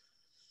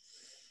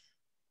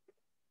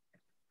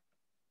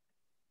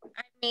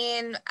 I'm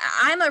mean,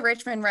 I'm a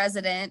Richmond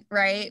resident,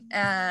 right?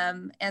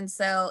 And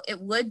so it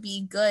would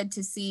be good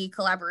to see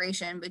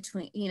collaboration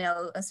between, you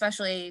know,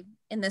 especially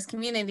in this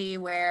community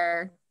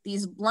where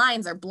these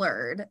lines are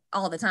blurred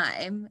all the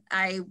time.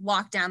 I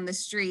walk down the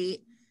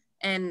street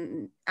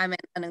and I'm in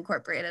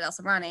unincorporated El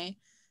Sobrante,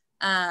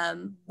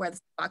 where the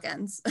sidewalk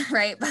ends,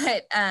 right?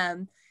 But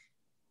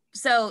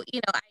so,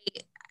 you know,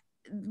 I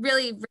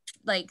really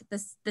like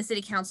this, the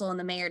city council and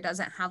the mayor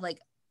doesn't have like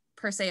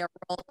per se a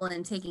role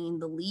in taking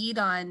the lead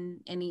on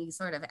any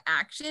sort of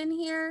action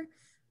here,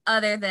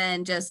 other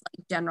than just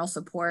like general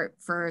support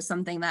for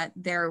something that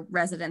their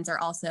residents are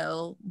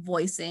also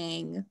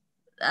voicing,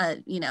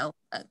 you know,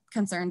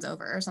 concerns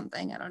over or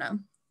something. I don't know.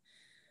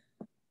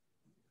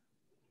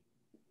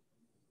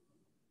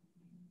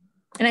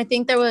 And I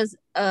think there was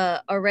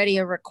already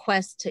a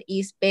request to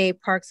East Bay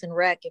Parks and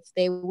Rec if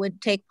they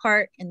would take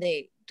part, and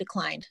they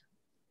declined.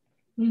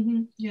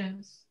 Mm-hmm.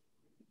 Yes.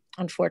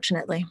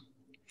 Unfortunately.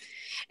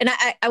 And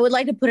I would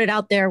like to put it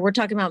out there. We're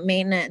talking about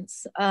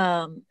maintenance.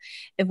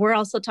 If we're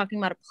also talking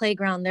about a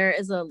playground, there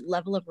is a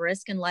level of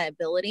risk and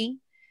liability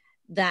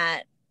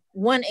that,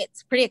 one,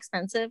 it's pretty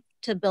expensive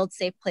to build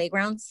safe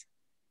playgrounds,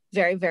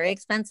 very, very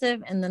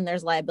expensive. And then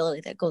there's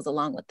liability that goes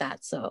along with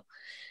that. So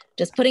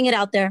just putting it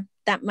out there,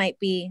 that might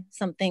be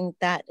something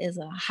that is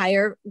a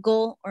higher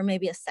goal or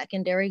maybe a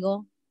secondary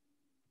goal.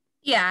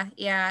 Yeah,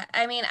 yeah.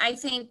 I mean, I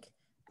think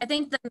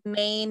the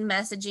main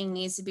messaging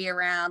needs to be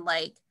around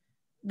like,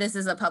 this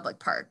is a public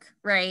park,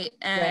 right?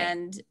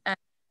 And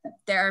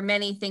there are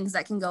many things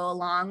that can go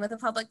along with a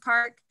public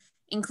park,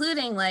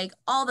 including like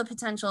all the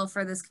potential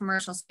for this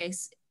commercial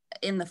space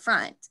in the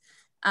front.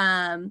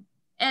 And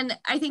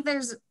I think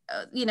there's,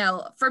 you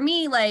know, for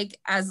me, like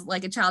as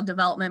like a child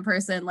development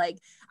person, like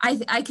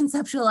I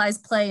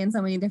conceptualize play in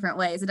so many different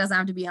ways. It doesn't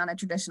have to be on a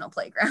traditional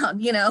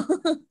playground, you know?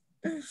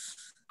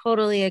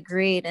 Totally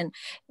agreed. And,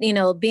 you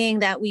know, being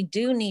that we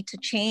do need to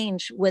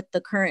change with the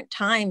current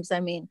times,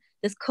 I mean,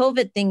 this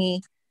COVID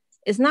thingy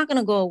is not going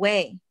to go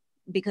away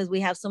because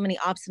we have so many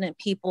obstinate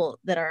people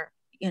that are,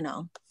 you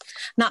know,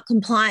 not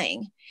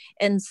complying.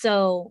 And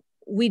so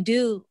we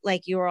do,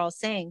 like you were all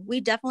saying,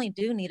 we definitely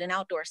do need an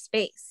outdoor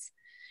space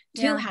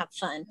to have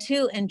fun,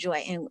 to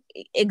enjoy. And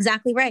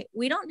exactly right.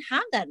 We don't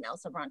have that in El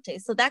Sobrante.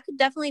 So that could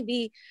definitely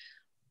be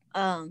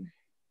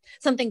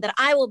something that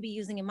I will be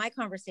using in my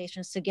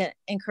conversations to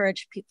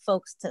encourage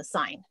folks to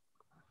sign.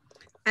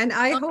 And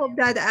I hope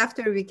that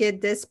after we get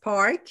this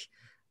park,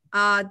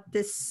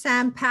 the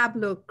San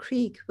Pablo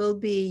Creek will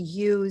be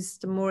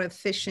used more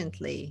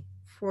efficiently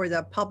for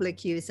the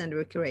public use and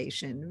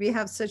recreation. We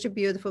have such a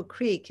beautiful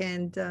creek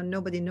and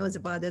nobody knows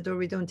about it, or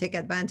we don't take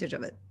advantage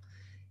of it.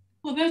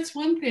 Well, that's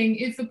one thing.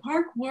 If the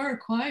park were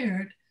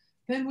acquired,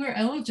 then we're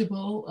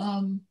eligible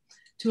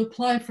to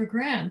apply for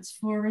grants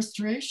for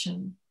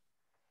restoration.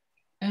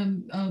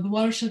 And the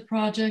Watershed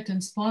Project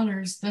and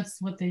Spawners,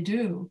 that's what they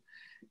do.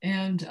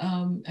 And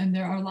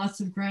there are lots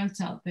of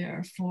grants out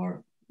there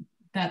for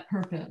that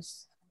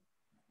purpose.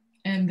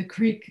 And the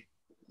creek,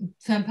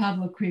 San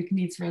Pablo Creek,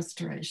 needs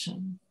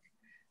restoration.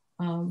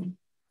 And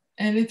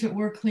if it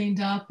were cleaned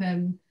up,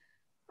 and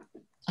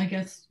I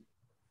guess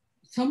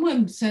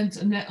someone sent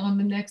on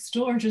the next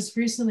door just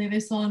recently, they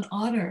saw an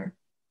otter.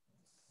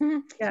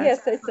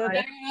 Yes, I saw that.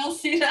 Did anyone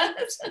else see that?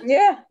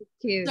 Yeah.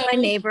 Cute. So,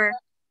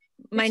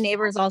 my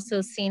neighbor's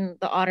also seen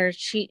the otter.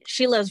 She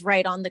lives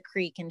right on the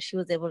creek, and she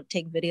was able to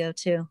take video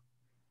too.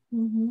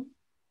 Mm-hmm.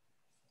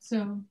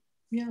 So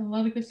yeah, a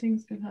lot of good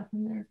things could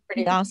happen there.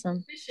 Pretty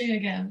awesome. Fishing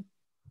again.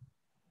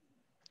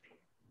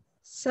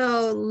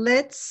 So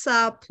let's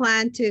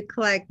plan to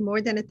collect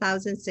more than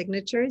 1,000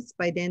 signatures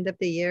by the end of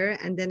the year,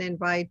 and then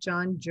invite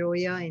John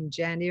Joya in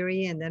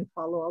January, and then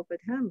follow up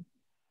with him.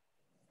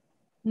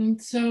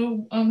 And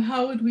so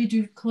how would we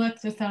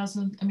collect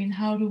 1,000? I mean,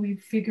 how do we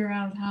figure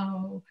out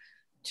how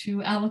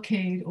to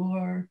allocate,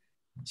 or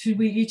should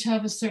we each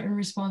have a certain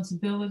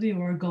responsibility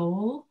or a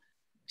goal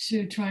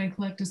to try and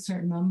collect a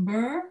certain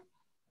number?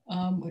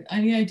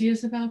 Any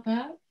ideas about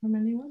that from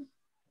anyone?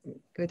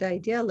 Good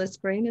idea. Let's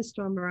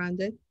brainstorm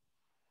around it.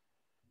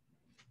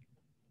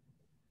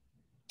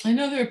 I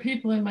know there are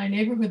people in my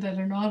neighborhood that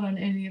are not on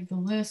any of the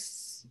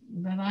lists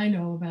that I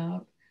know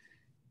about.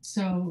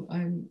 So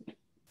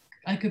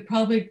I could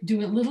probably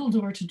do a little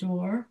door to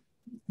door.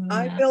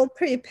 I will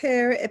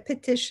prepare a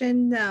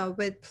petition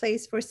with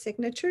place for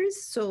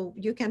signatures, so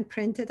you can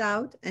print it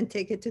out and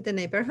take it to the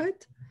neighborhood.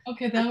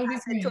 Okay, that would be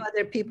great. To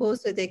other people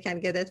so they can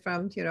get it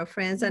from, you know,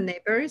 friends and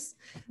neighbors.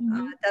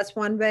 That's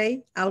one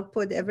way. I'll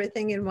put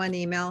everything in one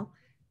email.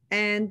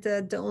 And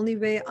the only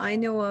way I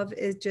know of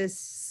is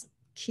just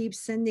keep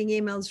sending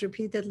emails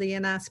repeatedly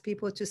and ask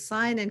people to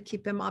sign, and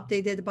keep them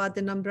updated about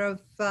the number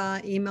of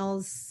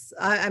emails,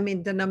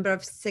 the number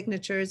of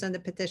signatures and the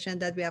petition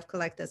that we have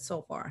collected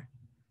so far.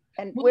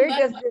 And where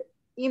does the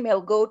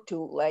email go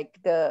to? Like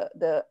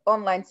the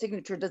online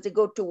signature, does it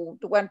go to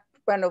one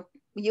of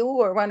you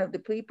or one of the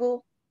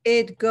people?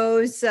 It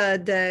goes,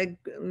 the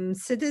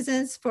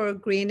Citizens for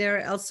Greener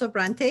El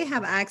Sobrante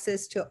have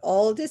access to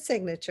all the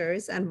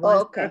signatures, and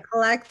once they're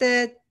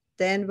collected,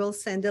 then we'll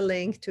send a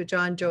link to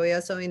John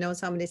Joya so he knows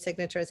how many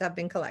signatures have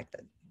been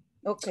collected.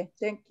 Okay,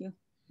 thank you.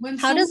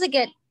 How does it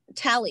get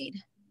tallied?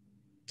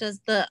 Does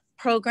the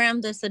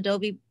program, this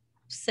Adobe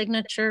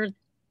signature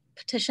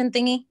petition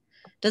thingy,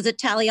 does it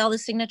tally all the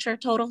signature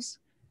totals?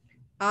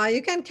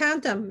 You can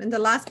count them. In the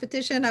last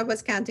petition, I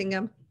was counting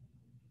them.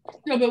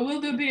 No, but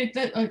will there be,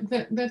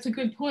 that's a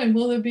good point.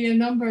 Will there be a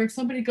number, if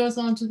somebody goes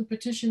on to the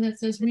petition that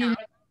says we have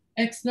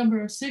X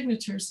number of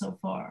signatures so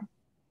far,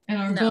 and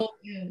our goal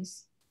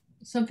is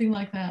something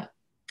like that?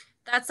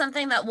 That's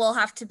something that we'll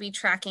have to be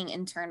tracking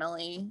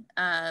internally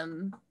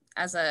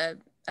as a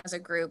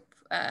group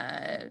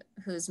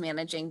who's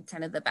managing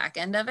kind of the back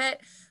end of it.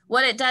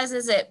 What it does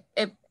is it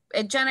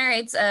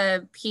generates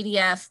a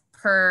PDF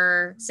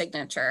per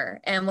signature.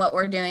 And what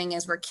we're doing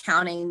is we're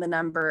counting the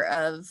number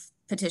of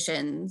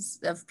petitions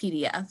of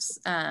PDFs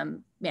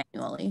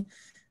manually,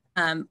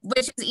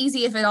 which is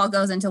easy if it all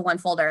goes into one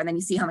folder and then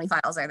you see how many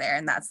files are there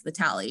and that's the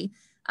tally.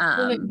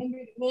 Will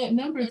it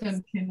number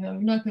them, Kim?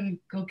 You're not going to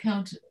go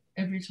count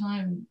every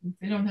time. If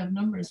they don't have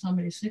numbers, how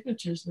many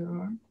signatures there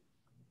are.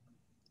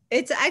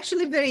 It's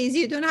actually very easy.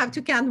 You don't have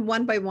to count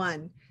one by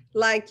one.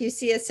 Like you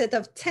see a set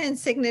of 10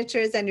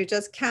 signatures and you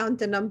just count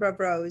the number of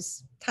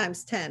rows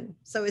times 10.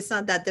 So it's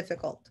not that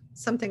difficult,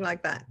 something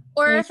like that.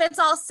 Or if it's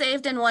all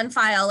saved in one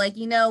file, like,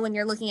 you know, when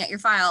you're looking at your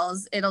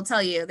files, it'll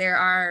tell you there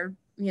are,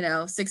 you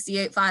know,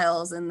 68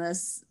 files in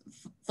this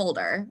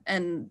folder.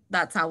 And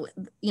that's how,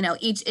 you know,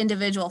 each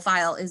individual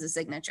file is a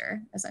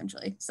signature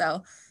essentially.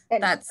 So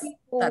that's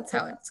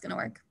how it's going to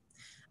work.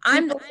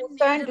 Do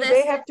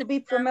they have to be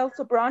from El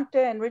Sobrante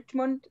and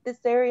Richmond, this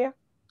area?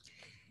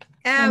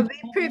 We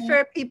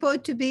prefer people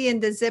to be in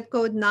the zip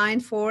code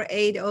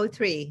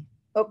 94803.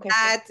 Okay.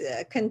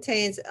 That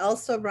contains El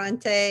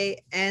Sobrante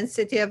and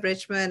City of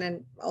Richmond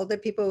and all the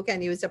people who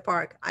can use the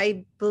park.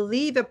 I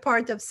believe a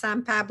part of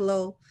San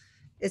Pablo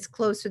is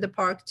close to the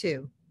park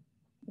too.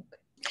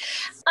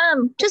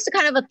 Just a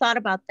kind of a thought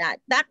about that.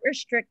 That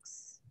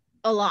restricts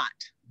a lot,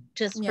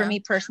 just for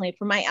me personally,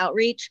 for my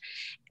outreach.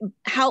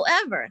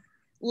 However,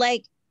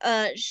 like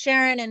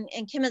Sharon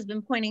and Kim has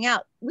been pointing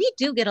out, we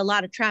do get a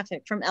lot of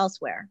traffic from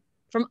elsewhere,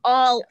 from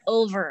all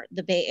over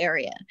the Bay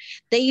Area.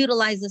 They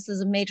utilize this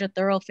as a major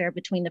thoroughfare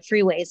between the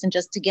freeways and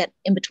just to get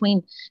in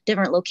between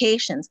different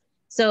locations.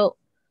 So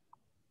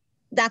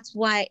that's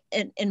why,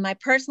 in my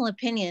personal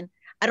opinion,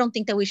 I don't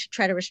think that we should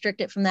try to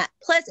restrict it from that.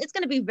 Plus, it's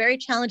going to be very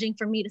challenging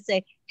for me to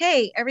say,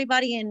 hey,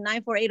 everybody in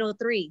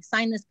 94803,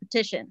 sign this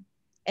petition.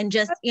 And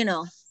just, you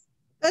know.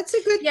 That's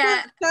a good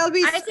point. Shall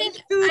we I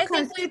think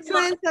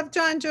constituents of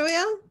John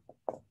Joya?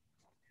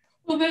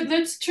 Well,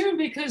 that's true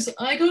because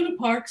I go to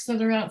parks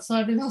that are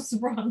outside of El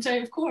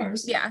Sobrante, of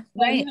course. Yeah,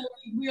 right. You know,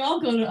 we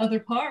all go to other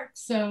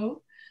parks,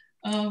 so.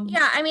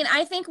 Yeah, I mean,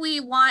 I think we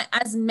want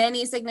as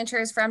many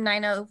signatures from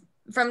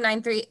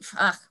 983.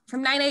 Oh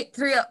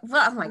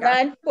my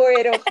God.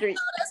 94803.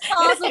 As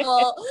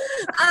possible.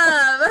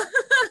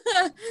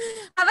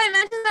 Have I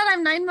mentioned that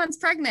I'm 9 months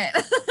pregnant?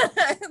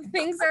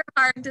 Things are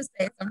hard to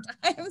say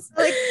sometimes.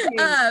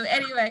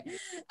 Anyway,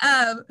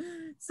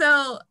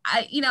 so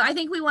I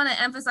think we want to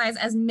emphasize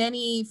as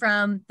many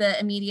from the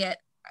immediate,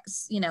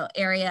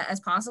 area as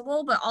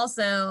possible, but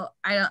also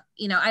I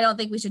don't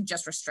think we should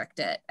just restrict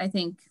it. I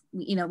think,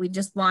 we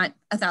just want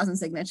 1,000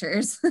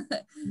 signatures.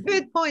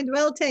 Good point.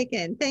 Well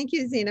taken. Thank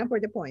you, Zena,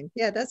 for the point.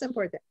 Yeah, that's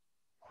important.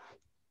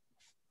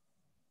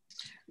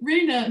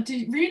 Rena, do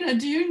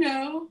you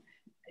know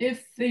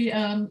if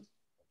the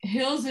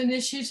Hills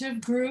Initiative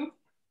group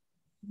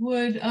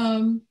would,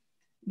 that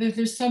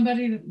there's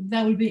somebody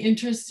that would be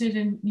interested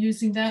in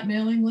using that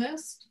mailing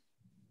list?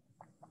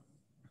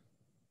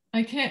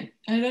 We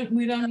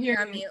don't hear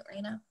you. On mute,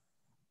 Rena.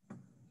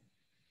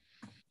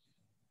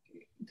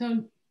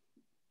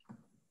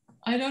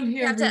 I don't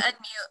hear. You have to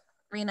unmute,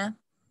 Rena.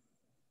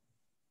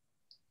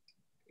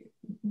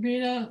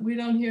 Rena, we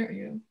don't hear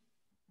you.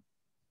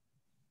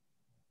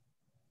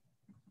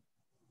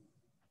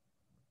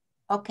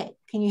 Okay,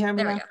 can you hear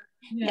me now?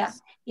 Yes.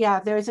 Yeah,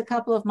 there's a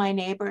couple of my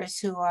neighbors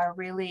who are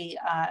really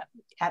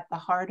at the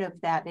heart of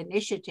that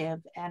initiative.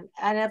 And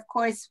of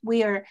course,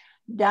 we are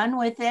done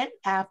with it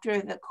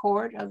after the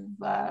court of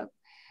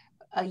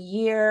a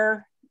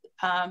year.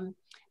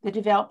 The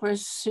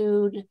developers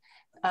sued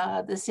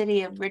the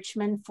city of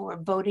Richmond for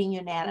voting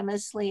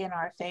unanimously in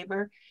our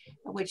favor,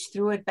 which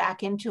threw it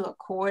back into a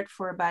court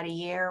for about a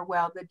year.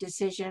 Well, the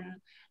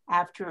decision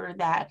after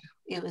that,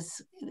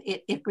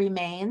 it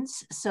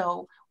remains.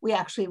 So we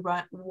actually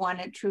won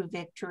a true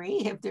victory,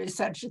 if there's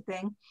such a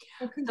thing.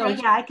 So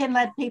yeah, I can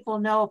let people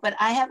know, but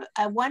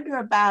I wonder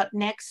about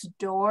next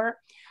door.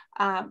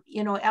 El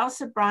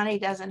Sobrante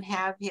doesn't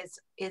have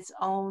its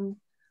own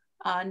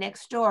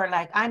next door.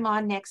 Like I'm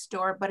on next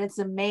door, but it's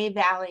a May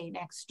Valley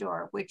next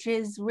door, which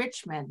is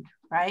Richmond,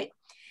 right?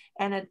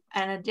 And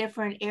a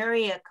different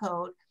area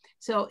code.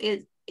 So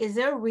is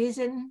there a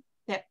reason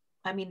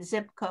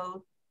zip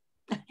code?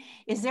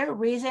 Is there a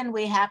reason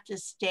we have to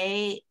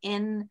stay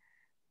in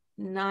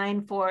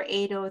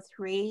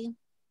 94803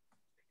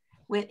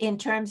 in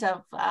terms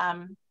of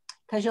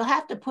because you'll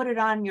have to put it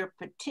on your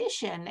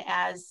petition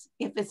as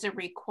if it's a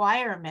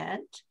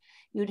requirement.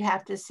 You'd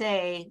have to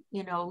say,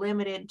 you know,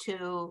 limited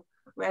to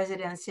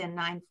residents in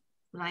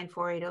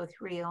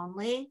 94803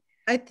 only.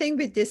 I think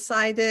we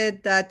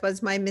decided that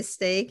was my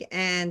mistake,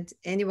 and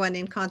anyone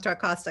in Contra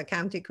Costa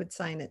County could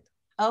sign it.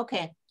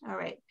 Okay, all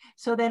right.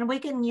 So then we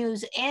can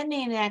use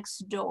any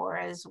next door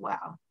as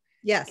well.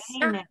 Yes.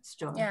 Any next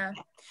door. Yeah.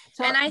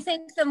 So, and I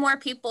think the more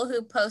people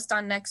who post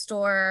on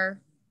Nextdoor,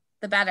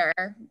 the better,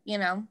 you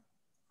know.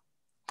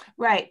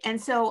 Right.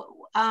 And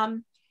so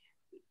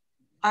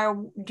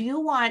do you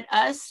want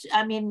us,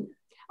 I mean,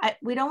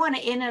 we don't want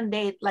to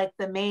inundate like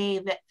the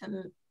May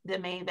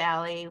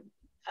Valley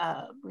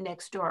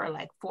next door,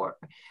 like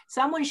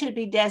someone should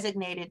be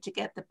designated to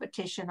get the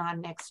petition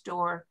on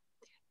Nextdoor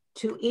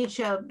to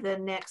each of the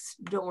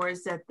next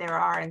doors that there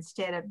are,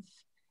 instead of,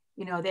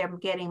 you know, them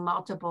getting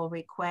multiple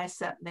requests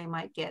that they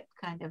might get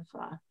kind of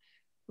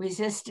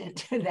resistant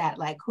to that.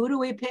 Like, who do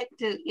we pick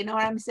to, you know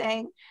what I'm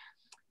saying?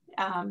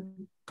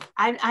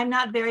 I'm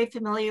not very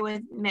familiar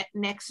with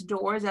next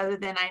doors, other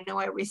than I know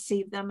I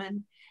receive them,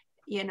 and,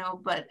 you know,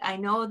 but I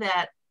know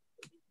that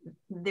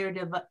they're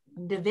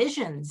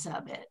divisions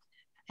of it.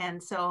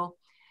 And so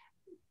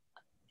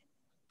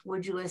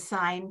would you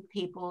assign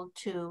people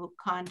to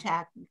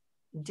contact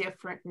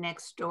different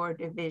next door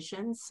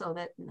divisions so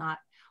that not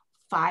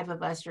 5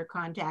 of us are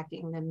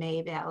contacting the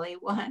May Valley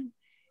one?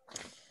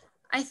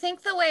 I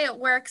think the way it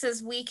works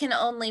is we can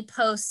only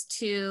post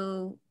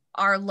to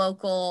our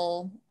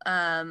local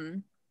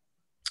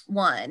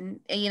one,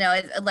 you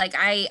know, like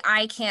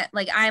I can't,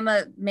 like, I'm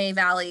a May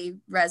Valley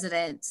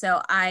resident,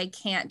 so I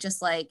can't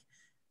just like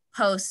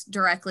post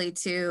directly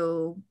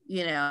to,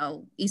 you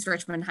know, East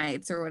Richmond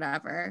Heights or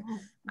whatever.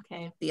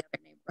 Okay. The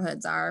other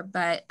neighborhoods are,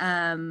 but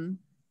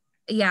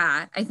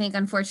yeah, I think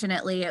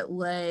unfortunately it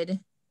would,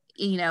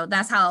 you know,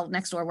 that's how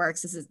Nextdoor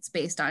works, is it's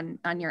based on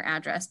your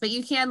address, but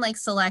you can like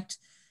select,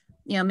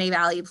 you know, May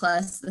Valley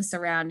plus the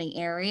surrounding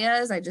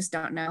areas. I just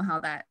don't know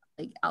how that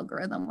like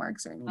algorithm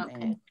works or anything.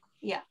 Okay.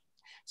 Yeah.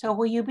 So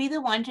will you be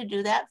the one to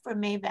do that for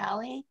May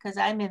Valley? Because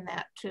I'm in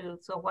that too.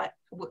 So what?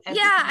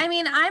 Yeah, I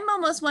mean, I'm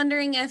almost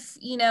wondering if,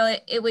 you know,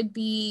 it would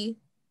be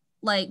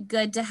like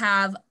good to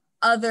have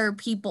other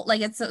people,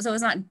 like it's so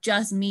it's not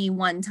just me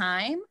one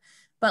time,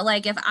 but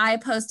like if I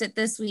post it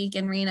this week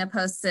and Rena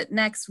posts it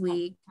next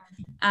week,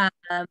 and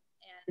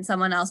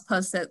someone else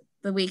posts it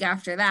the week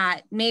after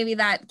that, maybe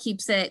that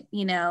keeps it,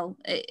 you know,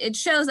 it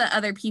shows that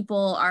other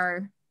people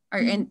are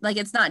in, like,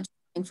 it's not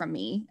just from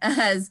me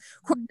as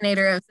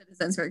coordinator of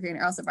Citizens for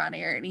Greener El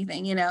Sobrante or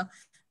anything, you know.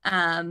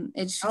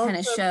 It kind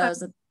of shows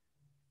that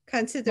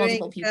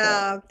considering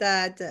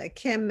that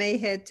Kim may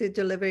head to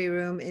delivery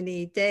room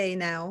any day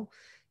now,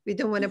 we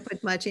don't want to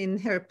put much in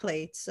her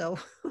plate, so.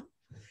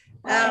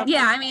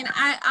 Yeah, I mean,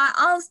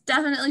 I'll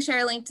definitely share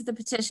a link to the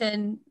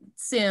petition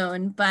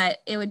soon, but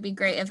it would be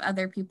great if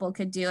other people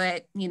could do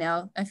it, you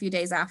know, a few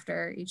days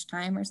after each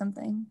time or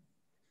something.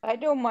 I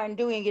don't mind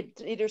doing it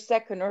either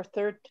second or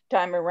third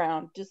time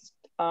around. Just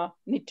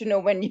need to know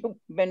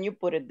when you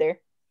put it there.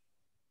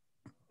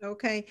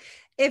 Okay.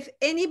 If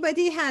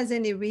anybody has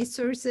any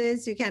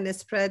resources, you can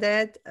spread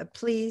it.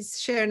 Please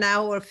share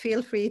now, or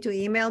feel free to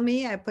email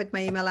me. I put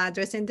my email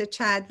address in the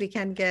chat. We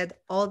can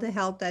get all the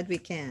help that we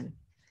can.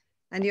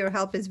 And your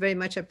help is very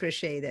much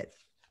appreciated.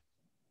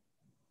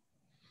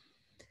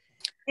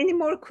 Any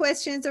more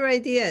questions or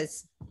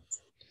ideas?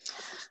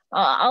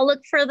 I'll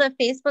look for the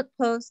Facebook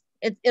post.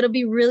 It'll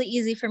be really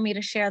easy for me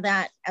to share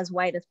that as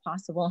wide as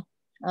possible.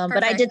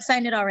 But I did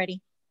sign it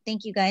already.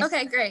 Thank you, guys.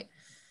 Okay, great.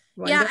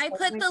 Wonderful. Yeah, I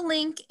put the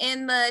link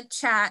in the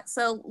chat.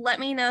 So let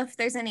me know if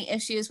there's any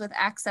issues with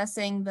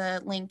accessing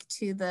the link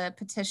to the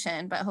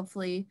petition, but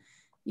hopefully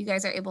you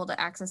guys are able to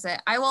access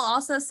it. I will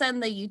also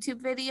send the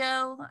YouTube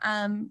video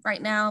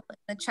right now in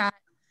the chat.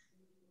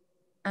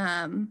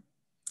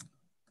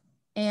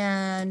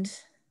 And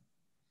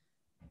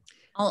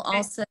I'll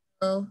also,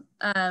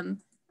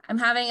 I'm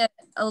having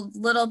a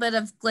little bit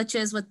of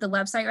glitches with the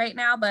website right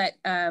now, but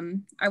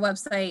our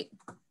website,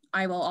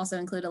 I will also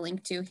include a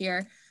link to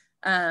here.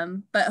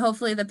 But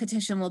hopefully the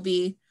petition will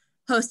be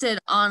posted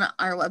on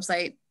our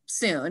website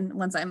soon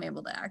once I'm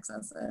able to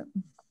access it.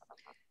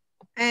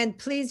 And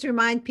please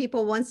remind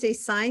people, once they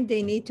sign,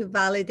 they need to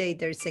validate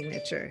their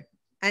signature.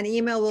 An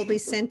email will be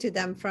sent to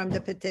them from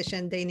the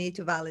petition. They need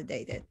to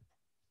validate it.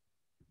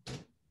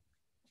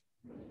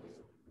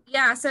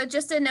 Yeah, so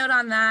just a note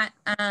on that,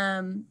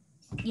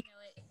 you know,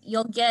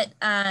 you'll get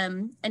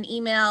an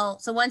email.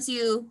 So once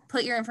you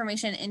put your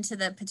information into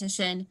the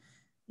petition,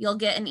 you'll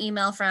get an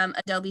email from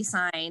Adobe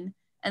Sign.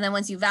 And then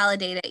once you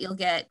validate it, you'll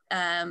get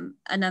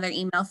another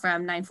email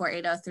from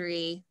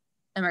 94803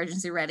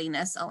 Emergency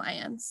Readiness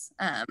Alliance.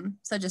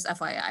 So just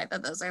FYI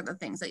that those are the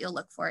things that you'll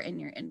look for in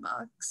your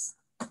inbox.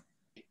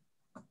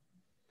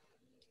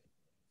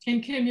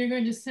 And Kim, you're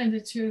going to send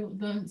it to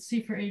the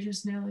C for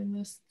Ages mailing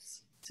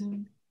lists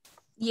soon.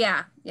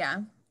 Yeah,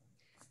 yeah.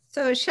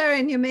 So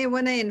Sharon, you may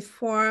want to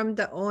inform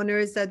the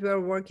owners that we're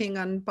working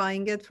on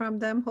buying it from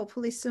them,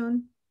 hopefully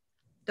soon.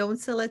 Don't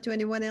sell it to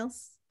anyone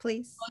else,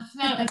 please.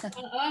 Well, it's not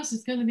us,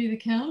 it's going to be the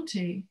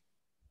county.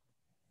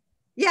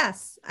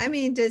 Yes, I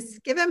mean,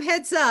 just give them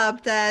heads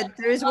up that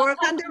there is work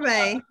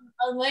underway.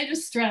 Our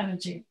latest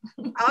strategy.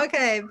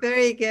 Okay,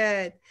 very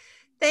good.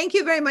 Thank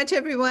you very much,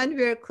 everyone.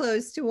 We're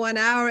close to 1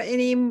 hour.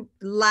 Any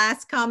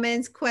last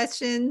comments,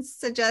 questions,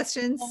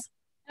 suggestions?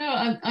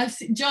 No, I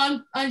see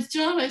John.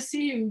 John, I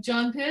see you.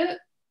 John Pitt.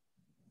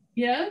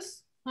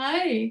 Yes.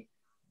 Hi.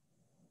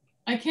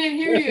 I can't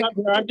hear you.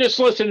 I'm just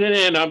listening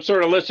in. I'm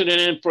sort of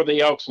listening in for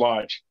the Elks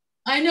Lodge.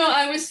 I know.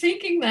 I was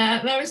thinking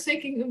that. And I was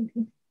thinking,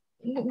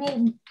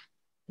 well,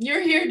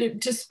 you're here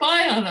to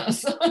spy on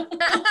us.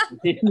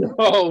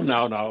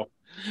 No.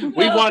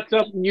 We want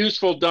something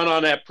useful done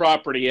on that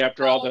property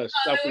after all the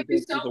stuff we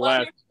did through the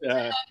last.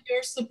 Have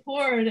your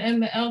support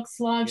and the Elks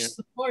Lodge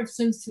support,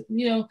 since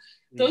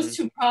those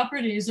two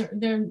properties are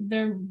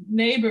they're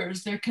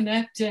neighbors, they're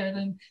connected,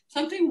 and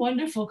something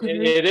wonderful.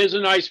 It is a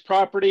nice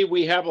property.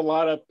 We have a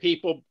lot of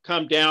people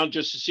come down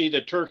just to see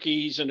the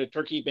turkeys and the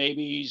turkey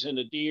babies and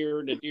the deer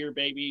and the deer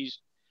babies.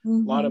 A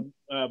lot of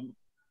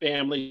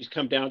families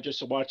come down just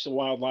to watch the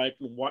wildlife,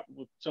 and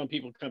some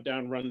people come down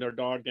and run their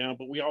dog down.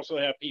 But we also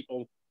have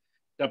people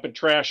dumping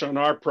trash on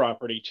our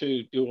property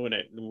too, doing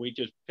it. And we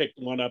just picked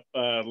one up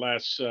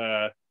last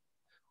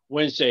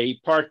Wednesday.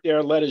 He parked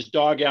there, let his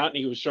dog out, and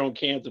he was throwing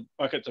cans of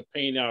buckets of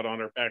paint out on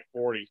our back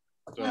 40.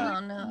 So oh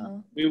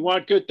no! We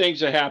want good things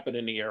to happen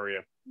in the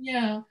area.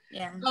 Yeah.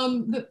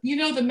 The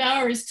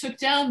Mowerys took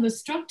down the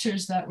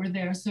structures that were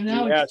there, so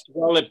now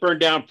well, it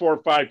burned down 4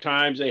 or 5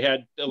 times. They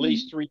had at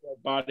least 3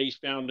 dead bodies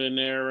found in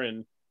there,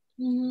 and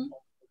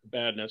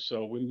badness.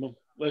 So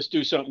let's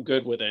do something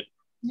good with it.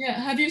 Yeah.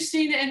 Have you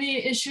seen any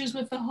issues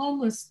with the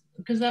homeless?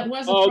 Because that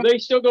wasn't. They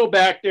still go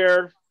back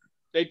there.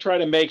 They try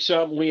to make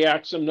something. We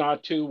ask them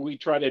not to. We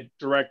try to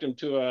direct them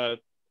to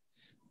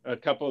a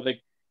couple of the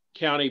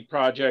county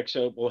projects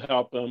that will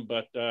help them.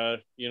 But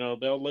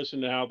they'll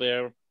listen to how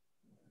they're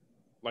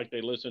like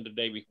they listened the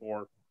day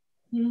before.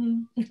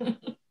 Well,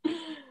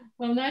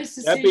 nice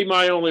to see. That'd be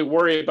my only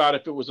worry about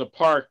if it was a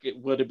park.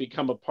 Would it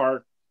become a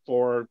park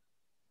for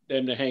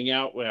them to hang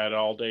out at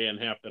all day and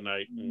half the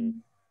night?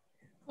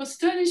 Well,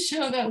 studies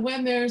show that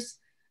when there's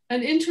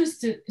an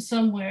interest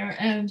somewhere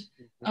and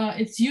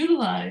it's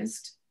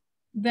utilized,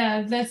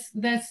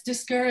 that's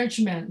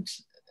discouragement,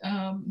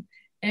 and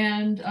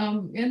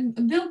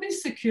there'll be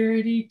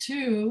security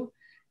too,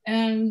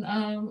 and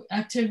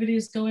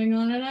activities going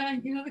on.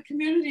 And the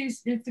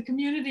communities, if the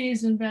community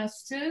is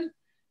invested,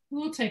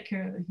 we'll take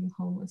care of the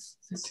homeless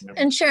situation.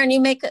 And Sharon,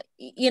 you make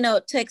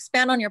to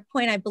expand on your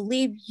point, I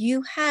believe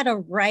you had a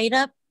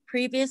write-up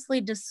previously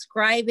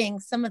describing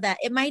some of that.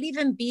 It might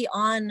even be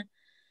on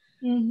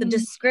the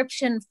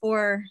description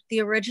for the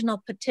original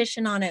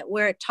petition on it,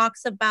 where it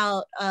talks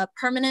about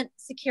permanent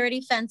security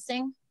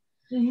fencing,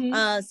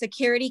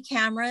 security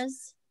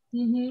cameras.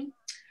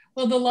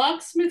 Well, the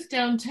locksmith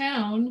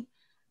downtown,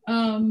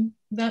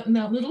 that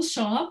little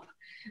shop,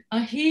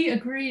 he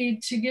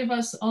agreed to give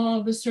us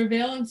all the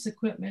surveillance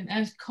equipment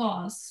at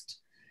cost,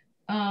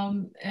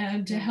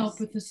 and to help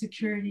with the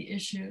security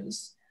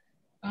issues.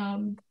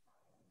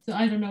 So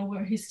I don't know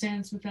where he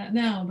stands with that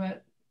now,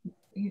 but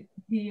he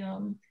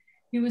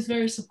was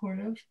very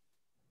supportive.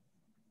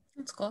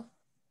 That's cool.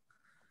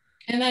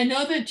 And I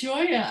know that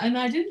Joya, and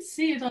I didn't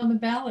see it on the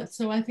ballot,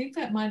 so I think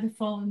that might have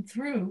fallen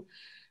through.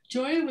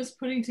 Joya was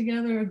putting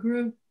together a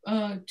group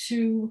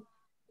to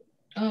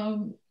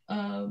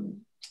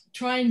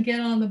try and get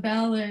on the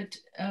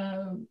ballot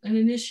an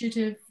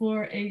initiative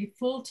for a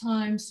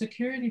full-time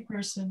security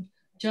person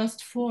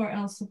just for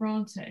El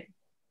Sobrante.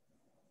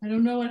 I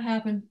don't know what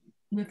happened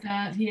with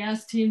that. He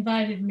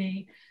invited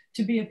me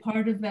to be a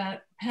part of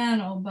that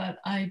panel, but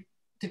I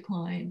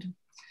declined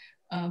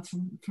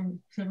from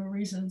several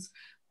reasons.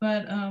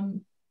 But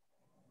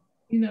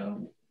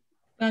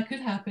that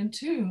could happen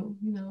too,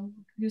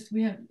 because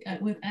we have,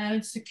 with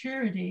added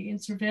security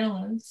and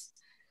surveillance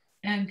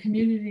and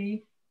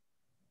community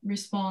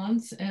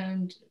response,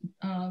 and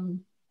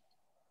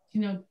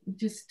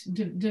just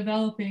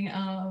developing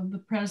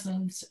the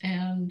presence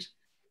and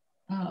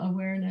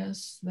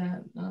awareness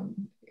that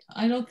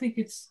I don't think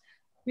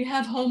we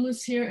have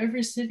homeless here.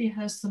 Every city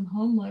has some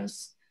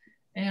homeless,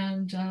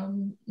 and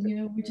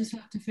we just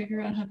have to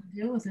figure out how to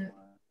deal with it.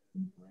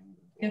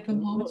 Get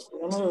them home.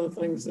 One of the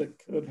things that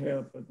could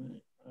happen,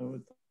 I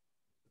would think,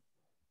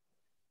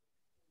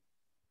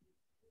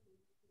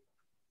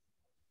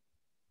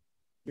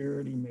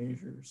 security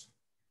measures.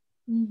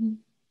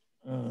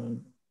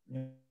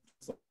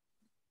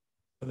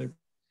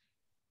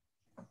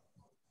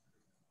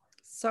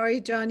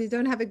 Sorry, John, you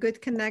don't have a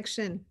good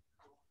connection.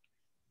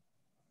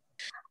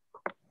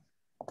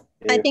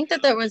 I think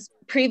that there was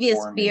previous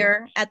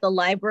fear at the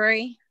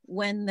library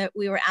when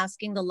we were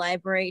asking the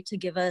library to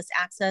give us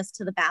access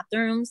to the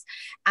bathrooms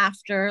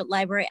after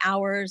library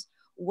hours,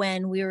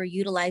 when we were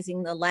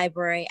utilizing the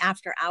library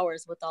after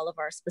hours with all of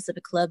our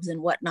specific clubs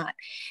and whatnot.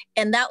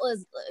 And that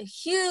was a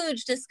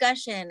huge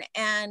discussion.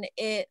 And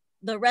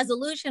the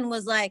resolution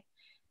was like,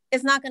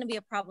 it's not going to be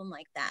a problem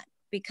like that,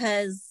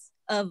 because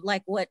of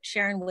like what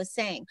Sharon was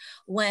saying.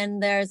 When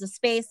there's a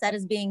space that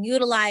is being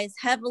utilized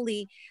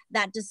heavily,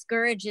 that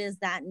discourages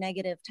that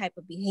negative type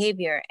of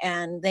behavior,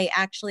 and they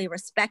actually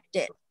respect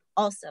it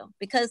also,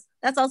 because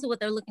that's also what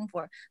they're looking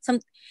for.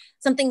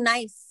 Something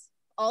nice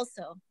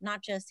also,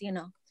 not just, you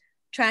know,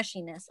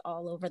 trashiness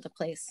all over the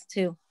place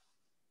too.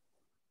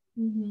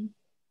 Mm-hmm.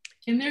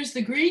 And there's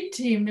the green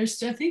team. I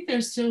think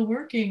they're still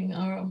working.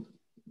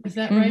 Is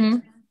that right? Mm-hmm.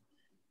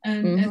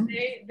 And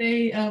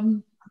they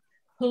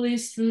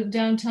police the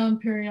downtown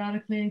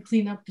periodically and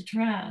clean up the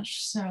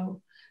trash.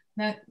 So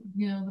that,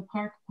 you know, the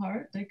park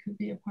part, they could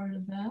be a part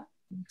of that,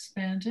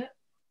 expand it.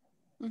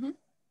 Mm-hmm.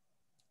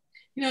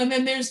 You know, and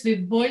then there's the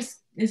Boy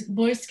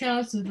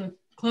Scouts or the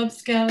Club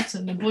Scouts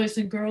and the Boys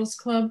and Girls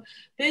Club.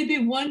 They'd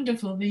be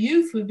wonderful. The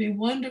youth would be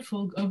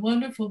wonderful, a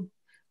wonderful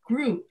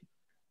group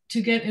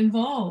to get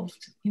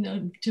involved, you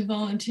know, to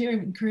volunteer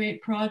and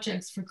create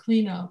projects for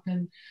cleanup,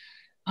 and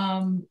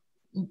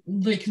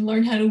they can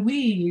learn how to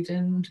weed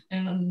and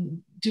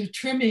do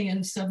trimming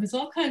and stuff. There's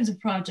all kinds of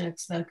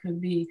projects that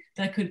could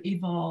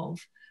evolve.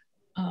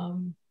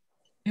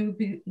 It would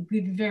be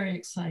very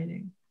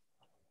exciting.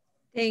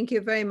 Thank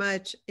you very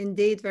much.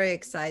 Indeed, very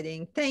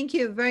exciting. Thank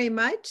you very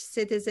much,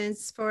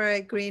 citizens for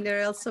a greener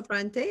El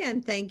Sobrante,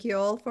 and thank you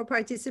all for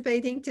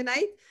participating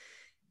tonight.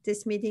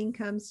 This meeting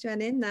comes to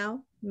an end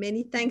now.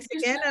 Many thanks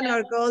again, and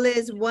our goal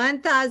is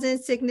 1,000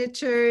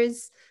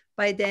 signatures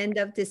by the end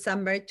of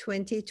December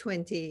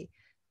 2020.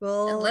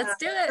 We'll let's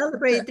do it.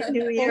 Celebrate the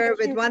new year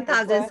with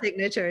 1,000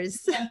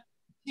 signatures. Yeah.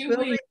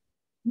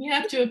 We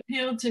have to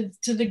appeal to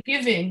the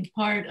giving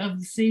part of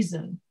the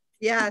season.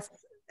 Yes,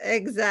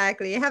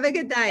 exactly. Have a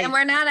good night. And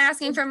we're not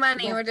asking for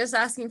money. We're just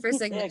asking for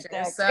signatures.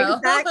 Exactly. So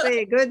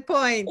Exactly. Good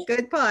point.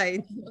 Good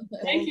point.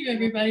 Thank you,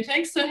 everybody.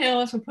 Thanks,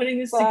 Sohaila, for putting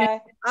this together.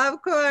 Of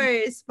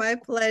course. My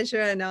pleasure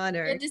and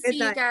honor. good to see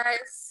you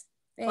guys.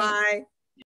 Thanks. Bye.